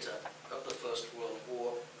this theatre of the First World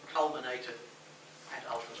War culminated and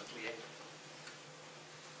ultimately ended.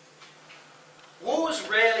 Wars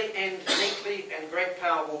rarely end neatly, and great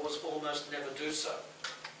power wars almost never do so.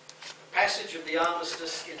 The passage of the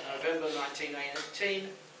armistice in November 1918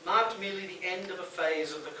 marked merely the end of a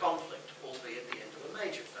phase of the conflict, albeit the end of a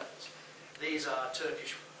major phase. These are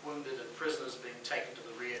Turkish wounded and prisoners being taken to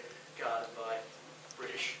the rear, guarded by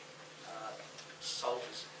British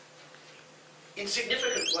soldiers. In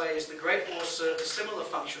significant ways, the Great War served a similar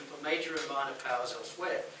function for major and minor powers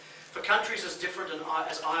elsewhere. For countries as different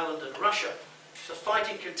as Ireland and Russia, the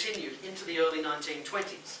fighting continued into the early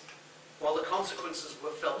 1920s, while the consequences were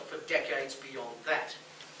felt for decades beyond that.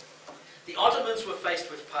 The Ottomans were faced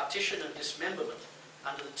with partition and dismemberment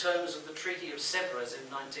under the terms of the Treaty of Sèvres in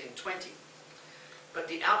 1920. But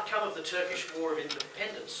the outcome of the Turkish War of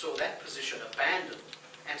Independence saw that position abandoned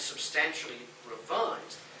and substantially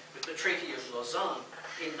revised with the Treaty of Lausanne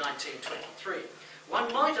in 1923.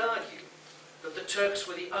 One might argue that the Turks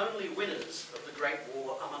were the only winners of the Great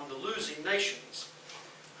War among the losing nations.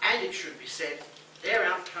 And it should be said, their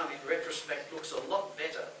outcome in retrospect looks a lot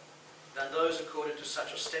better than those accorded to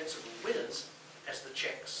such ostensible winners as the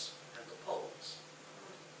Czechs and the Poles.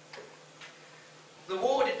 The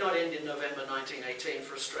war did not end in November 1918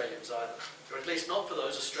 for Australians either, or at least not for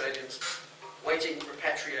those Australians waiting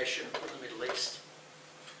repatriation from the Middle East.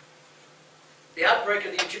 The outbreak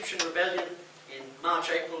of the Egyptian rebellion in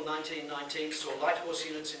March-April 1919 saw light horse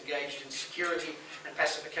units engaged in security and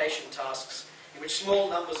pacification tasks in which small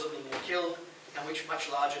numbers of them were killed and which much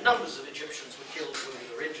larger numbers of Egyptians were killed,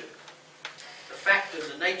 wounded or injured. The fact and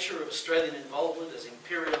the nature of Australian involvement as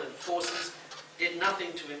imperial enforcers did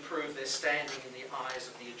nothing to improve their standing in the eyes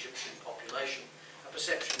of the Egyptian population, a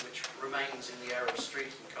perception which remains in the Arab street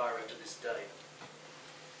in Cairo to this day.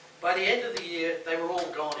 By the end of the year, they were all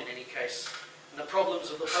gone in any case, and the problems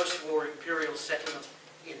of the post-war imperial settlement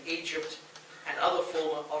in Egypt and other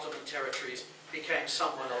former Ottoman territories became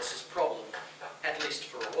someone else's problem, at least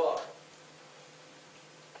for a while.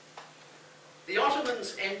 The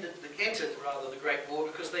Ottomans entered the Great War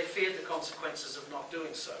because they feared the consequences of not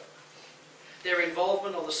doing so. Their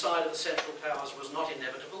involvement on the side of the Central Powers was not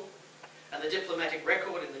inevitable, and the diplomatic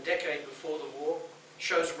record in the decade before the war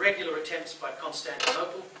shows regular attempts by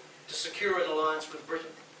Constantinople to secure an alliance with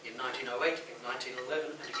Britain in 1908, in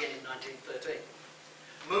 1911, and again in 1913.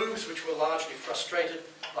 Moves which were largely frustrated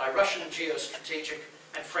by Russian geostrategic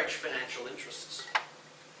and French financial interests.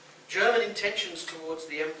 German intentions towards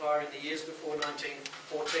the empire in the years before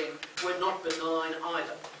 1914 were not benign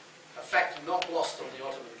either, a fact not lost on the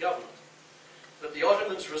Ottoman government. But the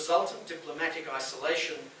Ottomans' resultant diplomatic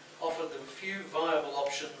isolation offered them few viable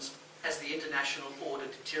options as the international order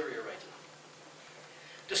deteriorated.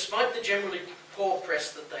 Despite the generally poor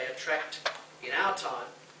press that they attract in our time,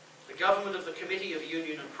 the government of the Committee of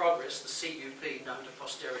Union and Progress, the CUP, known to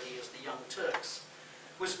posterity as the Young Turks,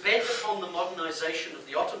 was bent upon the modernisation of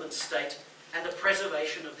the Ottoman state and the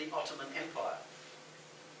preservation of the Ottoman Empire.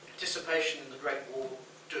 Participation in the Great War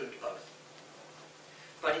doomed both.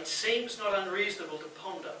 But it seems not unreasonable to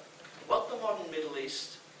ponder what the modern Middle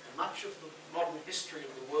East and much of the modern history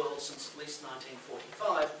of the world since at least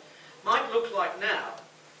 1945 might look like now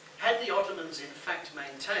had the Ottomans in fact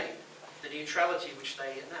maintained the neutrality which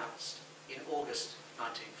they announced in August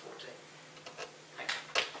 1914. Thank you.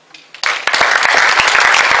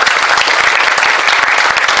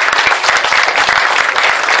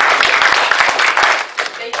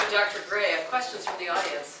 Thank you, Dr. Gray. I have questions from the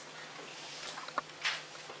audience.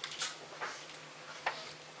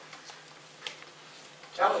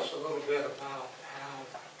 Tell us a little bit about how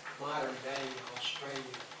modern day Australia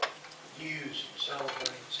views and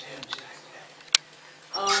celebrates Anzac Day.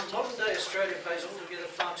 Modern day Australia pays altogether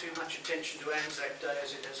far too much attention to Anzac Day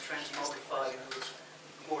as it has transmogrified into its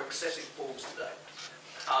more excessive forms today.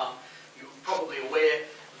 You're probably aware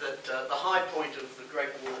that the high point of the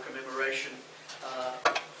Great War commemoration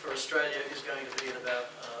for Australia is going to be in about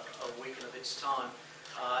a week and a bit's time.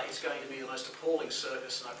 It's going to be the most appalling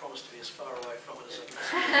circus, and I promise to be as far away from it as I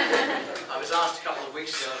can. I was asked a couple of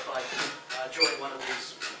weeks ago if I'd join one of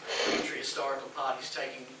these military historical parties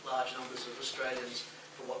taking large numbers of Australians,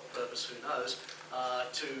 for what purpose, who knows,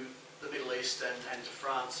 to the Middle East and to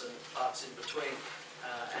France and parts in between.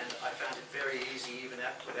 And I found it very easy, even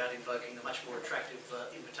without invoking the much more attractive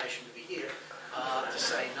invitation to be here, to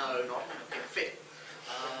say no, not in a big fit.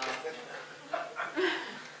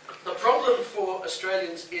 The problem for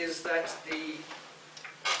Australians is that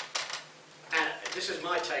and this is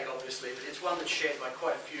my take obviously, but it's one that's shared by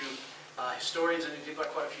quite a few historians and indeed by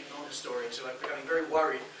quite a few non-historians who are becoming very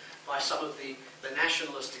worried by some of the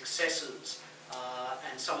nationalist excesses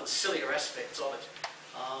and some of the sillier aspects of it.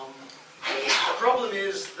 The problem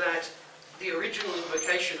is that the original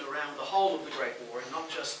invocation around the whole of the Great War, and not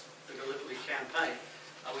just the Gallipoli campaign,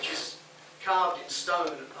 which is carved in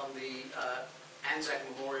stone on the Anzac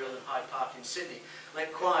Memorial in Hyde Park in Sydney,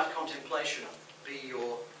 let quiet contemplation be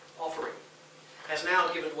your offering, has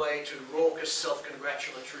now given way to raucous,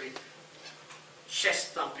 self-congratulatory,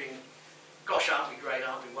 chest-thumping, gosh, aren't we great,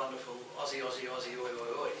 aren't we wonderful, Aussie, Aussie, Aussie, oi,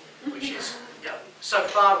 oi, oi, which is so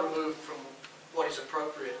far removed from what is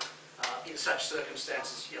appropriate in such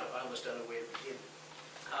circumstances, I almost don't know where to begin.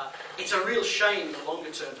 It's a real shame in the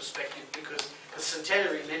longer-term perspective because the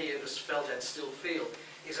centenary many of us felt and still feel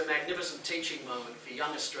is a magnificent teaching moment for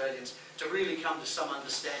young Australians to really come to some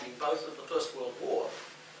understanding both of the First World War,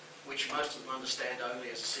 which most of them understand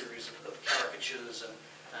only as a series of caricatures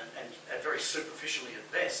and very superficially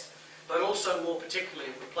at best, but also more particularly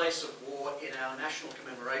of the place of war in our national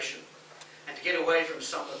commemoration, and to get away from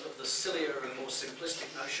some of the sillier and more simplistic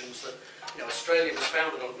notions that Australia was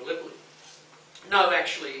founded on Gallipoli. No,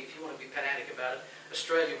 actually, if you want to be pedantic about it,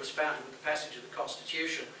 Australia was founded with the passage of the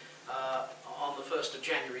Constitution on the 1st of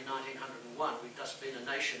January 1901. We've thus been a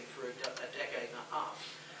nation for a decade and a half.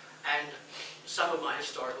 And some of my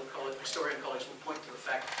historian colleagues will point to the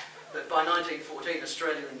fact that by 1914,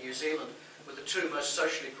 Australia and New Zealand were the two most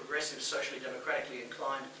socially progressive, socially democratically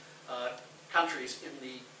inclined countries in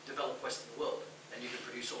the developed Western world. And you can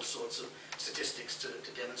produce all sorts of statistics to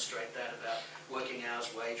demonstrate that about working hours,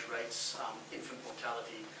 wage rates, infant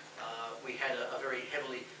mortality. We had a very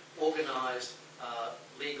heavily organised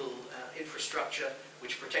legal infrastructure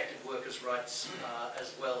which protected workers' rights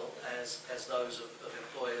as well as those of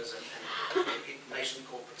employers and the nascent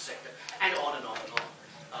corporate sector, and on and on and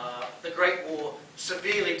on. The Great War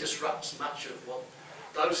severely disrupts much of what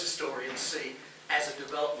those historians see as a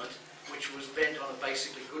development which was bent on a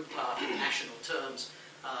basically good path in national terms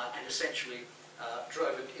and essentially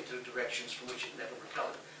drove it into directions from which it never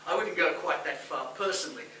recovered. I wouldn't go quite that far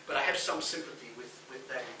personally, but I have some sympathy with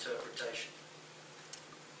that interpretation.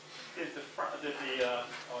 Did the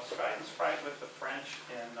Australians fight with the French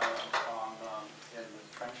in the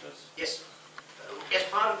trenches? Yes. As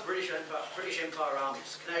part of the British Empire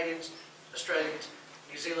armies, Canadians, Australians,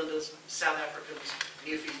 New Zealanders, South Africans,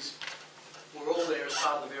 Newfies, were all there as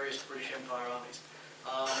part of the various British Empire armies.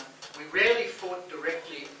 We rarely fought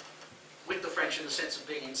directly with the French in the sense of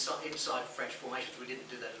being inside French formations. We didn't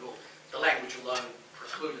do that at all. The language alone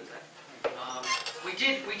precluded that. We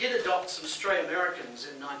did adopt some stray Americans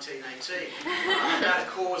in 1918, about a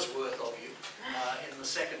corps worth of you, in the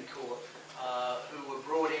Second Corps, who were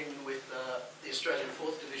brought in with the Australian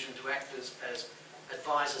 4th Division to act as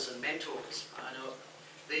advisors and mentors. I know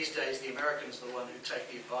these days the Americans are the one who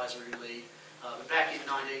take the advisory lead, but back in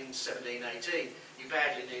 1917-18, you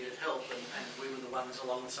badly needed help, and we were the ones,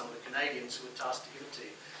 along with some of the Canadians, who were tasked to give it to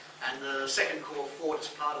you. And the Second Corps fought as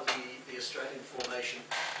part of the Australian formation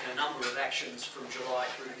in a number of actions from July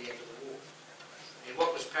through the end of the war. In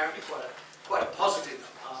what was apparently quite a positive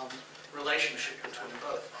relationship between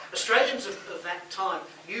both. Australians of that time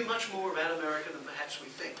knew much more about America than perhaps we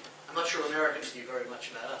think. I'm not sure Americans knew very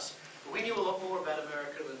much about us, but we knew a lot more about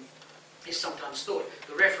America than is sometimes thought.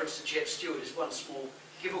 The reference to Jeb Stuart is one small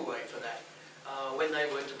giveaway for that. When they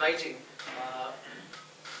were debating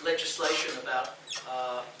legislation about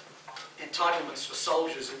entitlements for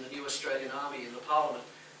soldiers in the new Australian Army in the Parliament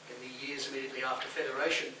in the years immediately after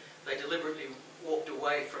Federation, they deliberately walked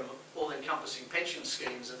away from all-encompassing pension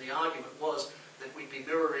schemes, and the argument was that we'd be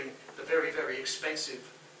mirroring the very, very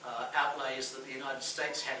expensive outlays that the United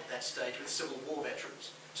States had at that stage with Civil War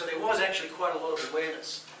veterans. So there was actually quite a lot of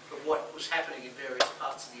awareness of what was happening in various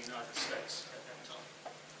parts of the United States at that time.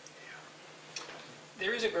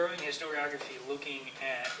 There is a growing historiography looking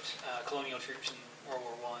at colonial troops in World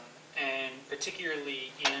War I, and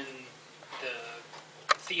particularly in the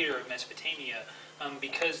theater of Mesopotamia,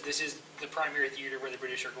 because this is the primary theater where the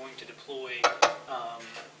British are going to deploy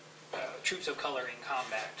troops of color in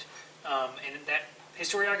combat. And that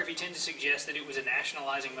historiography tends to suggest that it was a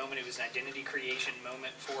nationalizing moment, it was an identity creation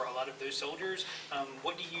moment for a lot of those soldiers.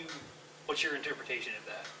 What's your interpretation of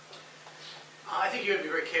that? I think you have to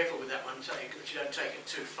be very careful with that one, that you don't take it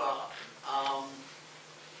too far.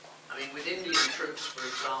 I mean, with Indian troops, for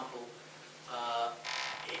example,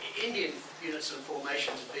 Indian units and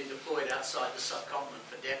formations have been deployed outside the subcontinent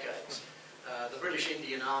for decades. The British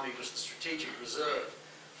Indian Army was the strategic reserve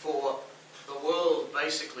for the world,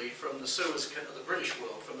 basically, from the British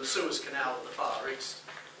world, from the Suez Canal in the Far East.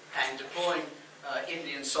 And deploying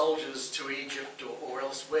Indian soldiers to Egypt or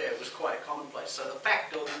elsewhere was quite a commonplace. So the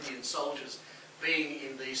fact of Indian soldiers being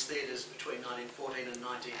in these theatres between 1914 and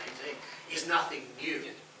 1918 is nothing new.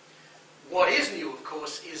 What is new, of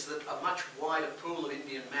course, is that a much wider pool of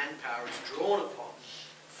Indian manpower is drawn upon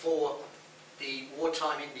for the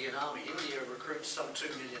wartime Indian Army. India recruits some 2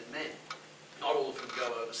 million men. Not all of them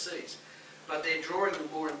go overseas. But they're drawing them,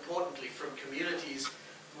 more importantly, from communities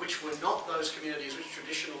which were not those communities which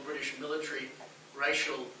traditional British military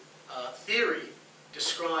racial theory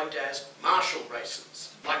described as martial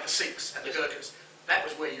races, like the Sikhs and the Gurkhas. That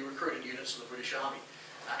was where you recruited units of the British Army,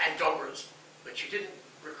 and Dogras. But you didn't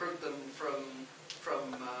recruit them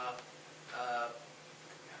from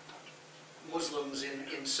Muslims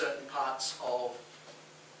in certain parts of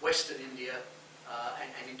Western India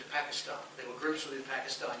and into Pakistan. There were groups within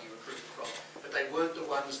Pakistan you recruited from, but they weren't the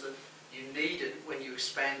ones that you needed when you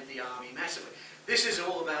expanded the army massively. This is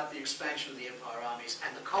all about the expansion of the empire armies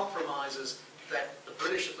and the compromises that the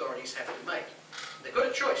British authorities have to make. They've got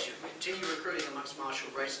a choice. You can continue recruiting amongst martial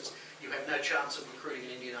races. You have no chance of recruiting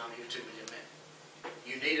an Indian army of 2 million men.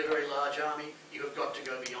 You need a very large army. You have got to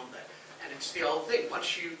go beyond that. And it's the old thing.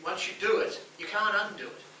 Once you do it, you can't undo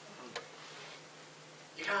it.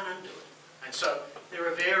 You can't undo it. And so there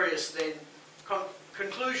are various then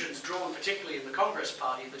conclusions drawn, particularly in the Congress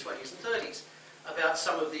Party in the 20s and 30s, about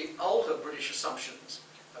some of the older British assumptions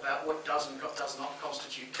about what does not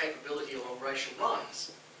constitute capability along racial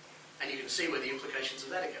lines. And you can see where the implications of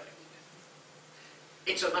that are going.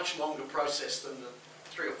 It's a much longer process than the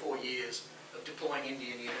 3 or 4 years of deploying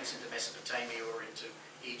Indian units into Mesopotamia or into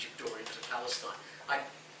Egypt or into Palestine. I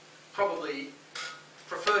probably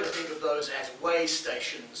prefer to think of those as way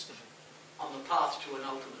stations on the path to an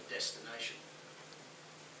ultimate destination.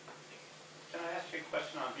 Can I ask you a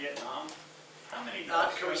question on Vietnam? How many...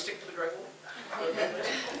 Can we stick to the Great War?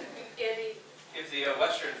 Andy? If the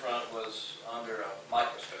Western Front was under a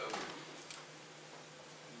microscope,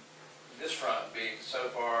 this front being so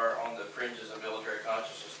far on the fringes of military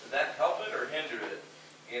consciousness, did that help it or hinder it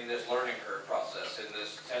in this learning curve process, in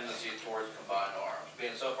this tendency towards combined arms?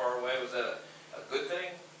 Being so far away, was that a good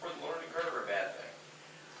thing for the learning curve or a bad thing?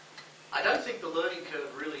 I don't think the learning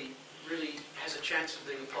curve really has a chance of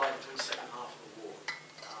being applied until the second half of the war.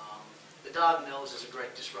 The Dardanelles is a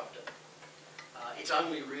great disruptor. It's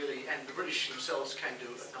only really, and the British themselves came to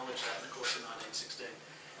acknowledge that in the course of 1916,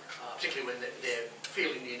 particularly when they're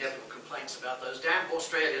feeling the inevitable complaints about those damn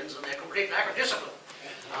Australians and their complete lack of discipline.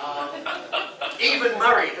 Even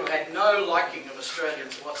Murray, who had no liking of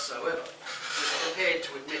Australians whatsoever, was prepared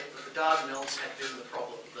to admit that the Dardanelles had been the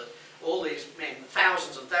problem, that all these men,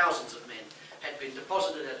 thousands and thousands of men, had been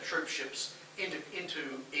deposited out of troop ships into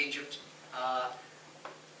Egypt.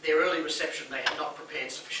 Their early reception, they had not prepared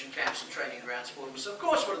sufficient camps and training grounds for them. So of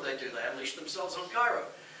course, what did they do? They unleashed themselves on Cairo.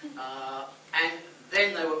 And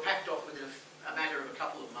then they were packed off within a matter of a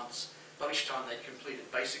couple of months, by which time they'd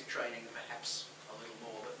completed basic training, perhaps a little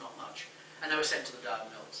more, but not much. And they were sent to the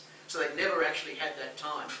Dardanelles. So they'd never actually had that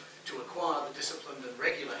time to acquire the disciplined and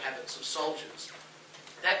regular habits of soldiers.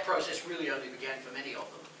 That process really only began for many of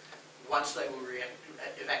them once they were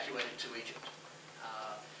evacuated to Egypt.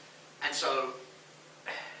 And so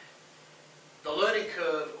the learning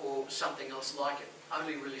curve, or something else like it,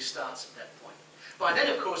 only really starts at that point. By then,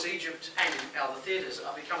 of course, Egypt and other theatres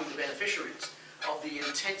are becoming the beneficiaries of the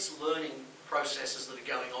intense learning processes that are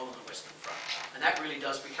going on the Western Front. And that really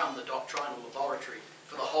does become the doctrinal laboratory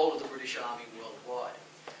for the whole of the British Army worldwide.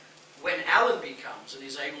 When Allenby comes and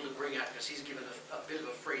is able to bring out, because he's given a bit of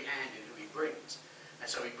a free hand in who he brings, and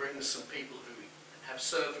so he brings some people who have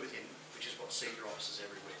served with him, which is what senior officers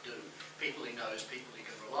everywhere do, people he knows, people he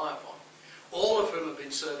can rely upon, all of whom have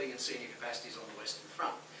been serving in senior capacities on the Western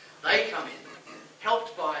Front. They come in,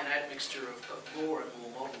 helped by an admixture of more and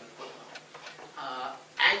more modern equipment,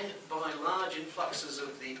 and by large influxes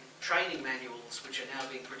of the training manuals which are now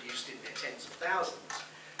being produced in their tens of thousands,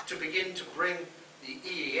 to begin to bring the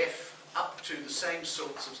EEF up to the same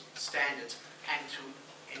sorts of standards and to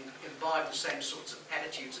imbibe the same sorts of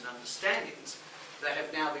attitudes and understandings that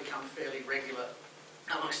have now become fairly regular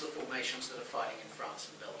amongst the formations that are fighting in France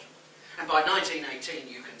and Belgium. And by 1918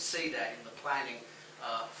 you can see that in the planning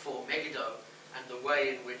for Megiddo and the way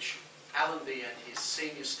in which Allenby and his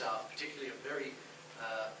senior staff, particularly a very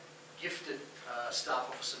gifted staff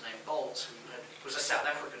officer named Bowles, who was a South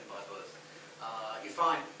African by birth. You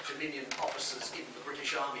find Dominion officers in the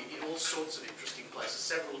British Army in all sorts of interesting places.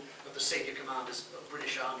 Several of the senior commanders of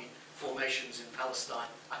British Army formations in Palestine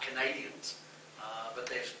are Canadians, but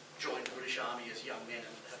they've joined the British Army as young men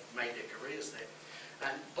and have made their careers there.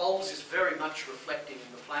 And Bowles is very much reflecting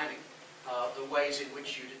in the planning the ways in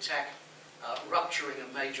which you'd attack rupturing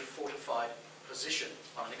a major fortified position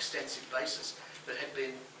on an extensive basis that had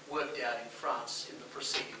been worked out in France in the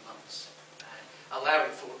preceding months, and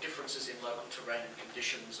allowing for differences in local terrain and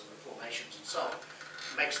conditions and the formations and so on,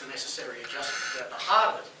 makes the necessary adjustments. But at the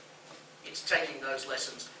heart of it, it's taking those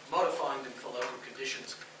lessons, modifying them for local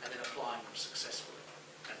conditions, and then applying them successfully.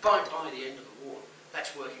 And by the end of the war,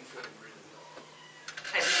 that's working for them really well,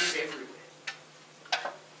 as it is everywhere.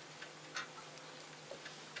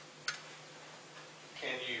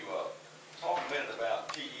 Can you talk a minute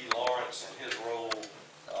about T.E. Lawrence and his role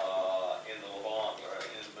in the Levant, or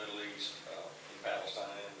in the Middle East, in Palestine,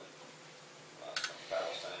 not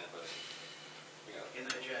Palestine, but, you know. In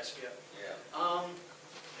the Hijaz, yeah. Yeah. Are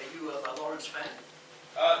you a Lawrence fan?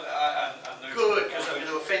 I knew. Good, because I'm going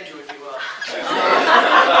to offend you if you are.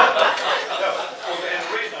 No, well, and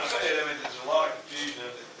the reason I say it, I mean, there's a lot of confusion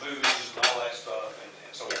in the movies and all that stuff, and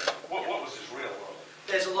so what was his real role?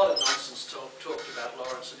 There's a lot of nonsense talked about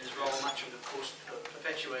Lawrence and his role, much of it, of course,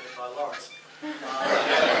 perpetuated by Lawrence,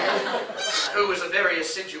 who was a very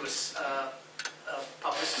assiduous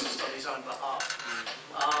publicist on his own behalf.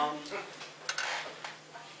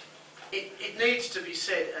 It needs to be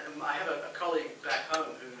said, and I have a colleague back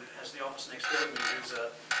home who has the office next door to me, who's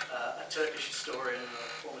a Turkish historian and a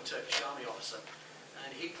former Turkish army officer,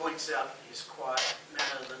 and he points out in his quiet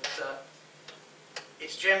manner that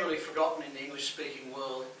generally forgotten in the English-speaking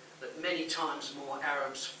world that many times more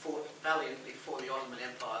Arabs fought valiantly for the Ottoman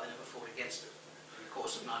Empire than ever fought against it in the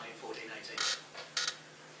course of 1914-18.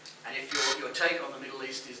 And if your take on the Middle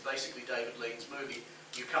East is basically David Lean's movie,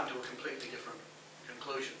 you come to a completely different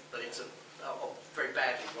conclusion, but it's a very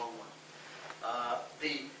badly wrong one.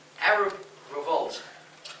 The Arab revolt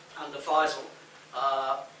under Faisal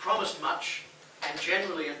promised much, and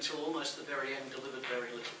generally until almost the very end delivered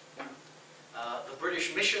very little. The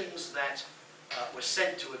British missions that were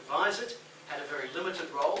sent to advise it had a very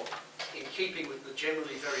limited role, in keeping with the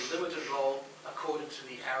generally very limited role accorded to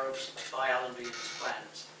the Arabs by Allenby and his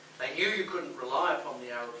planners. They knew you couldn't rely upon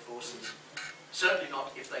the Arab forces, certainly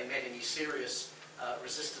not if they met any serious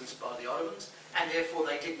resistance by the Ottomans, and therefore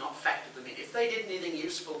they did not factor them in. If they did anything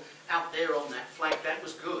useful out there on that flank, that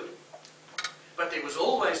was good. But there was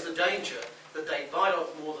always the danger that they'd bite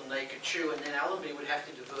off more than they could chew, and then Allenby would have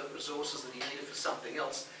to divert resources that he needed for something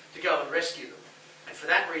else to go and rescue them. And for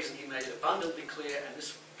that reason he made it abundantly clear, and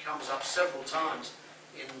this comes up several times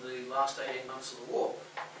in the last 18 months of the war,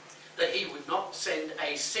 that he would not send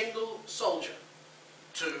a single soldier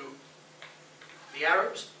to the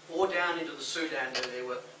Arabs or down into the Sudan where there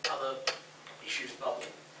were other issues bubbling.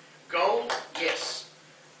 Gold, yes.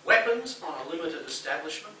 Weapons on a limited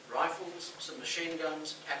establishment, rifles, some machine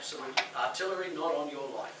guns, absolutely. Artillery, not on your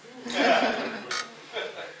life.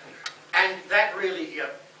 And that really,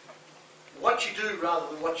 what you do rather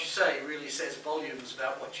than what you say really says volumes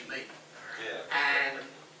about what you mean. Yeah. And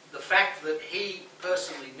the fact that he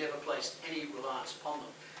personally never placed any reliance upon them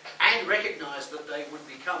and recognised that they would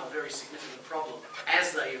become a very significant problem,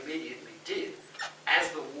 as they immediately did, as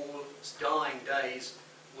the war's dying days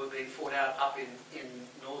were being fought out up in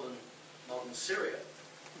northern modern Syria,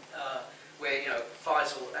 where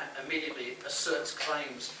Faisal immediately asserts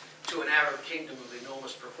claims to an Arab kingdom of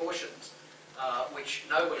enormous proportions, which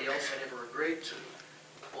nobody else had ever agreed to,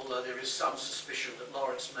 although there is some suspicion that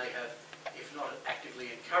Lawrence may have, if not actively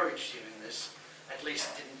encouraged him in this, at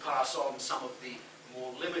least didn't pass on some of the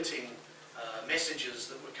more limiting messages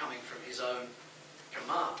that were coming from his own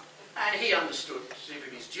command. And he understood, to give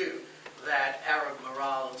him his due, that Arab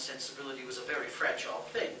morale and sensibility was a very fragile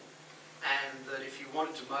thing, and that if you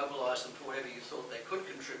wanted to mobilise them for whatever you thought they could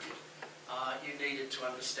contribute, you needed to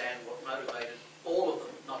understand what motivated all of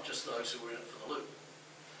them, not just those who were in it for the loot.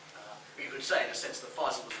 You could say, in a sense, that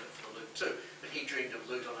Faisal was in it for the loot too, but he dreamed of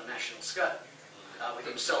loot on a national scale, with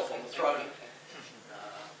himself on the throne.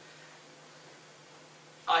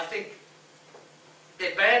 I think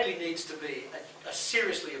there badly needs to be a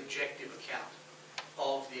seriously objective account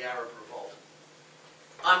of the Arab revolt.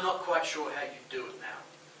 I'm not quite sure how you do it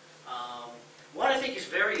now. What I think is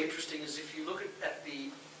very interesting is if you look at the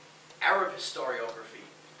Arab historiography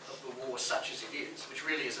of the war such as it is, which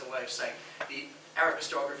really is a way of saying the Arab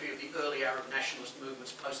historiography of the early Arab nationalist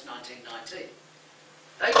movements post-1919,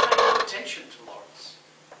 they pay no attention to Lawrence.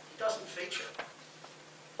 He doesn't feature.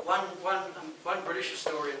 One British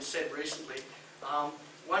historian said recently,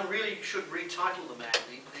 one really should retitle the man.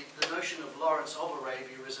 The notion of Lawrence of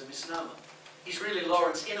Arabia is a misnomer. He's really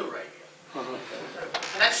Lawrence in Arabia.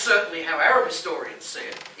 And that's certainly how Arab historians see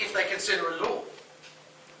it, if they consider it at all.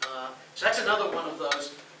 So that's another one of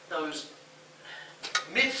those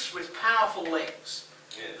myths with powerful legs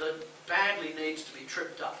that badly needs to be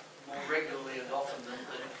tripped up more regularly and often than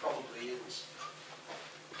it probably is.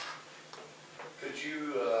 Could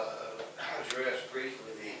you address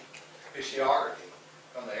briefly the historiography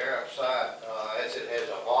from the Arab side as it has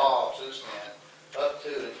evolved since then, up to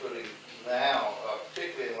and including now,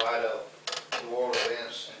 particularly in light of the world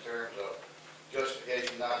events in terms of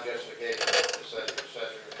justification, non-justification, etc.,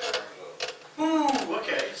 in terms of... Ooh,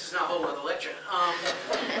 okay, this is now a whole other lecture.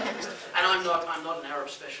 And I'm not an Arab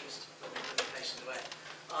specialist, let me hasten to add.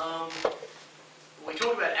 When we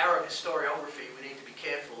talk about Arab historiography, we need to be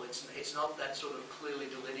careful. It's not that sort of clearly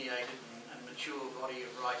delineated and mature body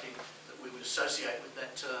of writing that we would associate with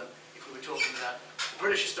that term if we were talking about the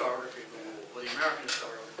British historiography of the war or the American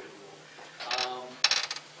historiography of the war.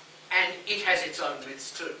 And it has its own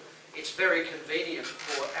myths too. It's very convenient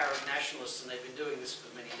for Arab nationalists, and they've been doing this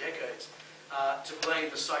for many decades, to blame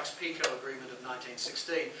the Sykes-Picot Agreement of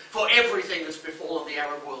 1916 for everything that's befallen the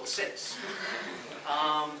Arab world since.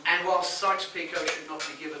 And whilst Sykes-Picot should not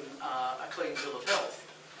be given a clean bill of health,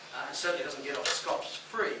 and certainly doesn't get off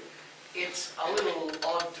scot-free, it's a little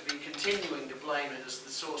odd to be continuing to blame it as the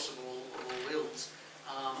source of all ills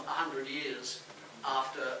 100 years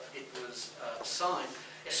after it was signed,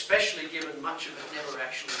 especially given much of it never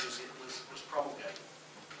actually was promulgated.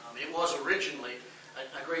 It was originally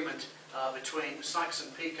an agreement between Sykes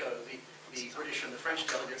and Picot, the the British and the French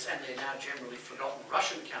delegates and their now generally forgotten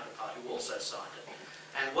Russian counterpart who also signed it.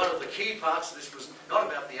 And one of the key parts of this was not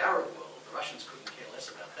about the Arab world. The Russians couldn't care less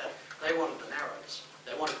about that. They wanted the Narrows.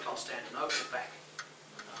 They wanted Constantinople back.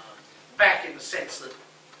 Back in the sense that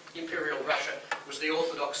Imperial Russia was the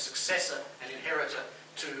orthodox successor and inheritor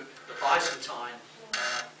to the Byzantine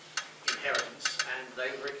inheritance, and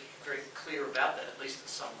they were very clear about that, at least at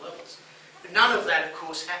some levels. But none of that, of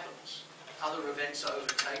course, happens. Other events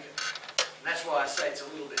overtake it. And that's why I say it's a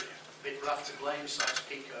little bit rough to blame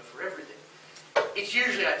Sykes-Picot for everything. It's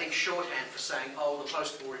usually, I think, shorthand for saying, oh, the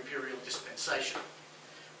post-war imperial dispensation.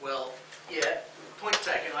 Well, yeah, point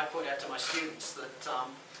taken. I point out to my students that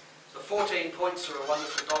the 14 points are a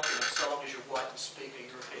wonderful document so long as you're white and speak a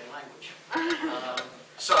European language.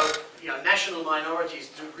 So, you know, national minorities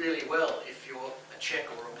do really well if you're a Czech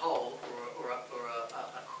or a Pole or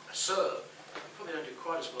a Serb. You probably don't do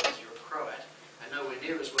quite as well as you're a Croat, and nowhere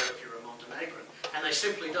near as well if you're a Montenegrin. And they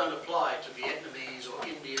simply don't apply to Vietnamese or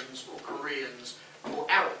Indians or Koreans or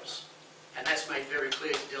Arabs. And that's made very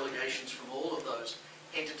clear to delegations from all of those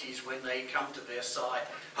entities when they come to Versailles,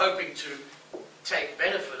 hoping to take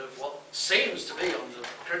benefit of what seems to be on the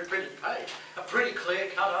printed page a pretty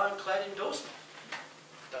clear-cut, ironclad endorsement.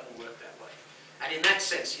 It doesn't work that way. And in that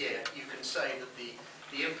sense, yeah, you can say that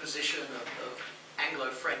the imposition of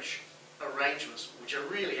Anglo-French arrangements, which are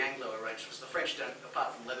really Anglo arrangements, the French don't,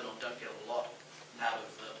 apart from Lebanon, don't get a lot out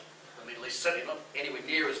of the Middle East, certainly not anywhere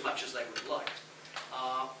near as much as they would like,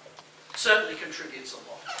 certainly contributes a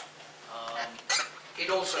lot. It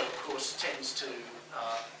also, of course, tends to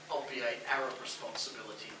obviate Arab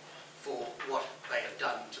responsibility for what they have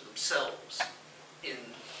done to themselves in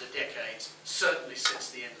the decades, certainly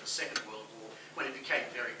since the end of the Second World War, when it became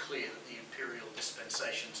very clear that the imperial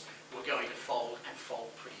dispensations were going to fold and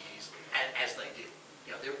fold pretty easily, as they did.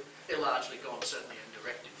 You know, they're largely gone, certainly in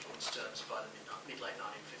direct influence terms, by the mid-late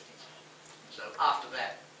 1950s. So after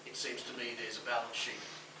that, it seems to me there's a balance sheet,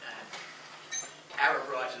 and Arab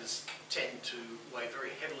writers tend to weigh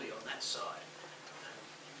very heavily on that side, and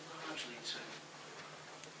largely to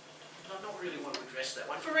not really want to address that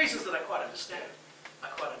one, for reasons that I quite understand.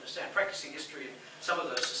 Practicing history in some of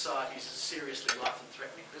those societies is a seriously life and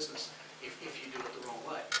threatening business if you do it the wrong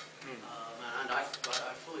way. And I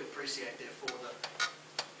fully appreciate, therefore,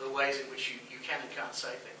 the ways in which you can and can't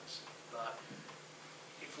say things. But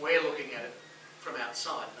if we're looking at it from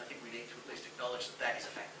outside, I think we need to at least acknowledge that that is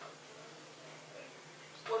a factor.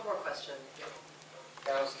 One more question. Yeah.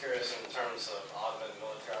 I was curious in terms of Ottoman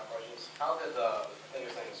military operations. How did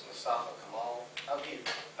things Mustafa Kemal, how did he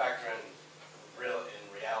factor in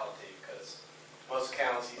reality? Because most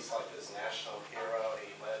accounts he's like this national hero. He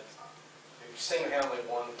single-handedly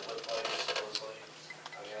won the place, supposedly.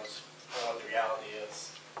 I mean, I don't know what the reality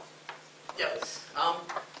is. Yeah.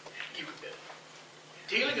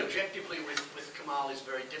 Dealing objectively with Kemal is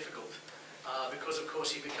very difficult. Because, of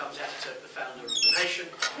course, he becomes Ataturk, the founder of the nation,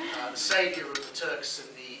 the saviour of the Turks in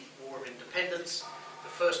the War of Independence, the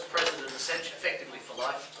first president, effectively for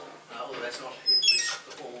life, although that's not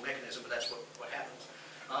the formal mechanism, but that's what happens.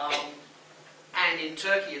 And in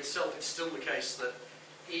Turkey itself, it's still the case that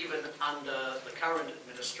even under the current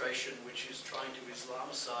administration, which is trying to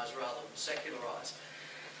Islamicize rather than secularize,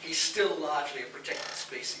 he's still largely a protected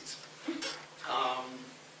species.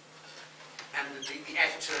 And the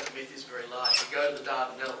Ataturk myth is very large. You go to the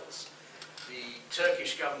Dardanelles, the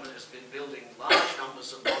Turkish government has been building large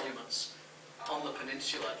numbers of monuments on the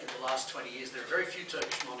peninsula in the last 20 years. There are very few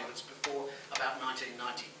Turkish monuments before about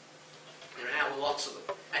 1990. There are now lots of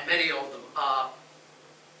them, and many of them are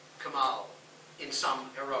Kemal in some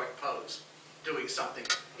heroic pose, doing something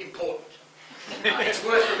important. It's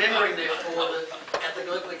worth remembering, therefore, that at the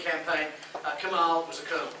Gallipoli campaign, Kemal was a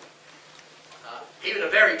colonel. Even a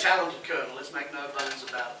very talented colonel, let's make no bones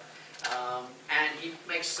about it. And he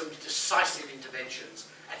makes some decisive interventions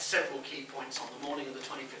at several key points on the morning of the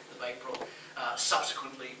 25th of April,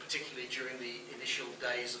 subsequently, particularly during the initial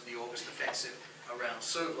days of the August offensive around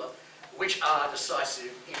Suvla, which are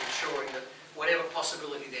decisive in ensuring that whatever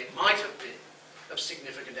possibility there might have been of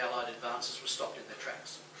significant Allied advances was stopped in their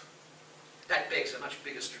tracks. That begs a much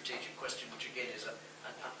bigger strategic question, which again is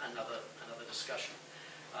another discussion.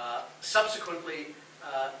 Subsequently,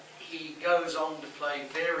 he goes on to play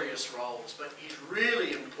various roles, but he's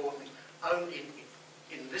really important only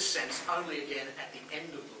in this sense only again at the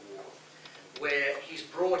end of the war, where he's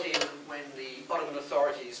brought in when the Ottoman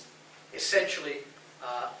authorities essentially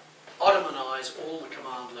Ottomanize all the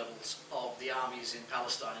command levels of the armies in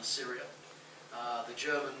Palestine and Syria. The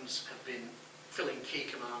Germans have been filling key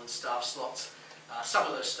command and staff slots. Some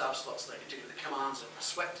of those staff slots, they continue, the commands are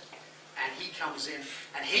swept. and he comes in,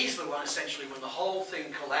 and he's the one essentially when the whole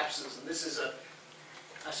thing collapses, and this is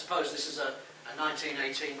I suppose this is a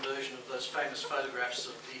 1918 version of those famous photographs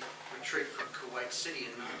of the retreat from Kuwait City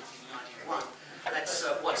in 1991. That's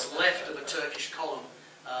what's left of a Turkish column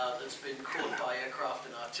that's been caught by aircraft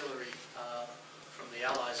and artillery from the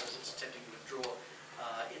Allies as it's attempting to withdraw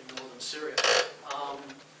in northern Syria.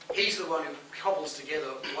 He's the one who cobbles together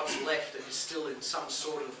what's left and is still in some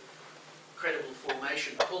sort of credible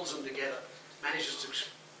formation, pulls them together, manages to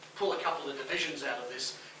pull a couple of divisions out of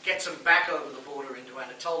this, gets them back over the border into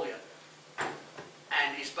Anatolia,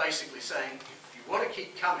 and he's basically saying, if you want to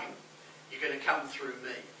keep coming, you're going to come through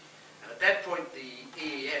me. And at that point, the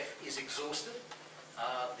EEF is exhausted.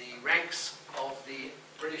 The ranks of the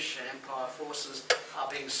British Empire forces are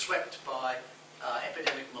being swept by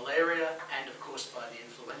epidemic malaria and, of course, by the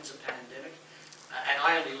influenza pandemic. And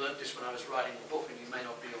I only learnt this when I was writing the book, and you may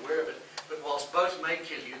not be aware of it, but whilst both may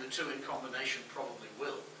kill you, the two in combination probably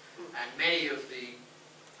will. And many of the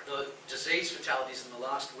disease fatalities in the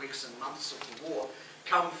last weeks and months of the war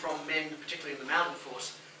come from men, particularly in the mounted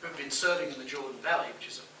force, who've been serving in the Jordan Valley, which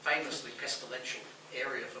is a famously pestilential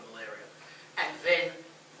area for malaria, and then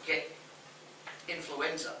get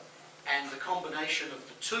influenza. And the combination of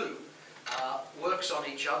the two works on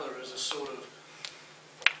each other as a sort of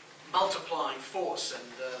multiplying force, and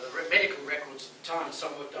the medical records at the time, and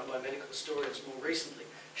some work done by medical historians more recently,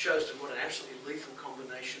 shows to what an absolutely lethal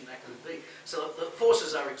combination that could be. So the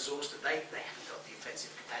forces are exhausted. They haven't got the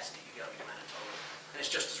offensive capacity to go into Anatolia. And it's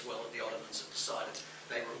just as well that the Ottomans have decided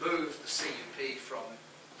they removed the CUP from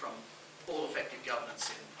all effective governance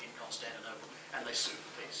in Constantinople, and they sued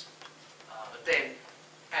for peace. But then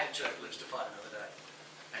Ataturk lives to fight another day.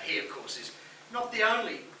 And he, of course, is not the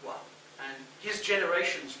only one. And his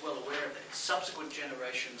generation's well aware of that. It's subsequent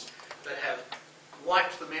generations that have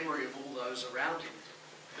wiped the memory of all those around him.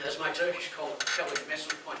 And as my Turkish colleague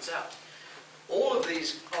Mesut points out, all of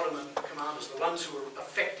these Ottoman commanders, the ones who were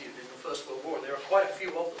effective in the First World War, and there are quite a few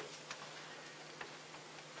of them,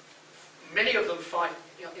 many of them fight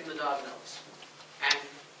in the Dardanelles. And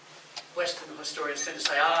Western historians tend to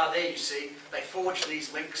say, there you see, they forged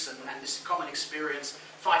these links and this common experience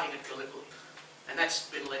fighting at Gallipoli. And that's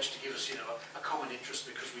been alleged to give us, a common interest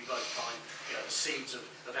because we both find, the seeds of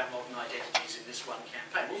our modern identities in this one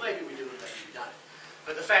campaign. Well, maybe we do and maybe we don't.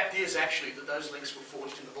 But the fact is actually that those links were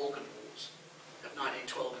forged in the Balkan Wars of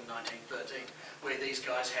 1912 and 1913, where these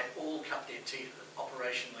guys had all cut their teeth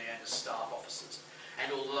operationally and as staff officers.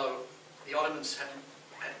 And although the Ottomans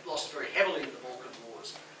had lost very heavily in the Balkan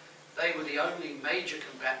Wars, they were the only major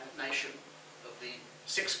combatant nation of the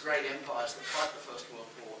 6 great empires that fought the First World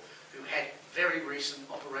War who had very recent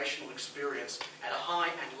operational experience at a high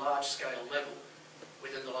and large-scale level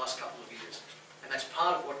within the last couple of years. And that's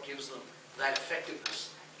part of what gives them that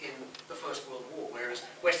effectiveness in the First World War, whereas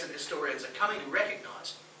Western historians are coming to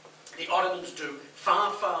recognise the Ottomans do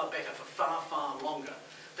far, far better for far, far longer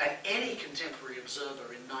than any contemporary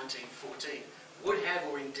observer in 1914 would have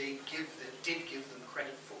or indeed did give them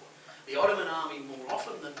credit for. The Ottoman army, more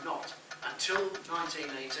often than not, until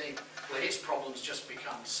 1918, when its problems just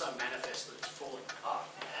become so manifest that it's falling apart,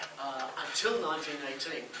 until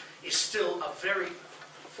 1918, is still a very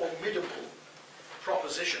formidable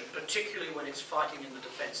proposition, particularly when it's fighting in the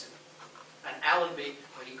defensive. And Allenby,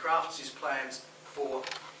 when he crafts his plans for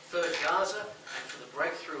Third Gaza and for the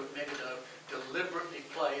breakthrough at Megiddo, deliberately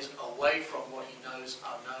plays away from what he knows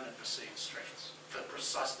are known and perceived strengths, for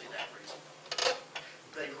precisely that reason.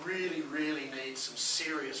 They really, really need some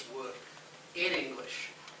serious work in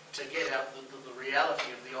English to get out the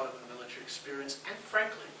reality of the Ottoman military experience, and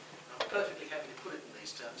frankly, I'm perfectly happy to put it in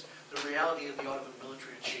these terms, the reality of the Ottoman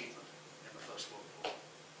military achievement in the First World War.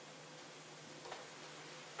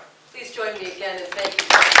 Please join me again in thanking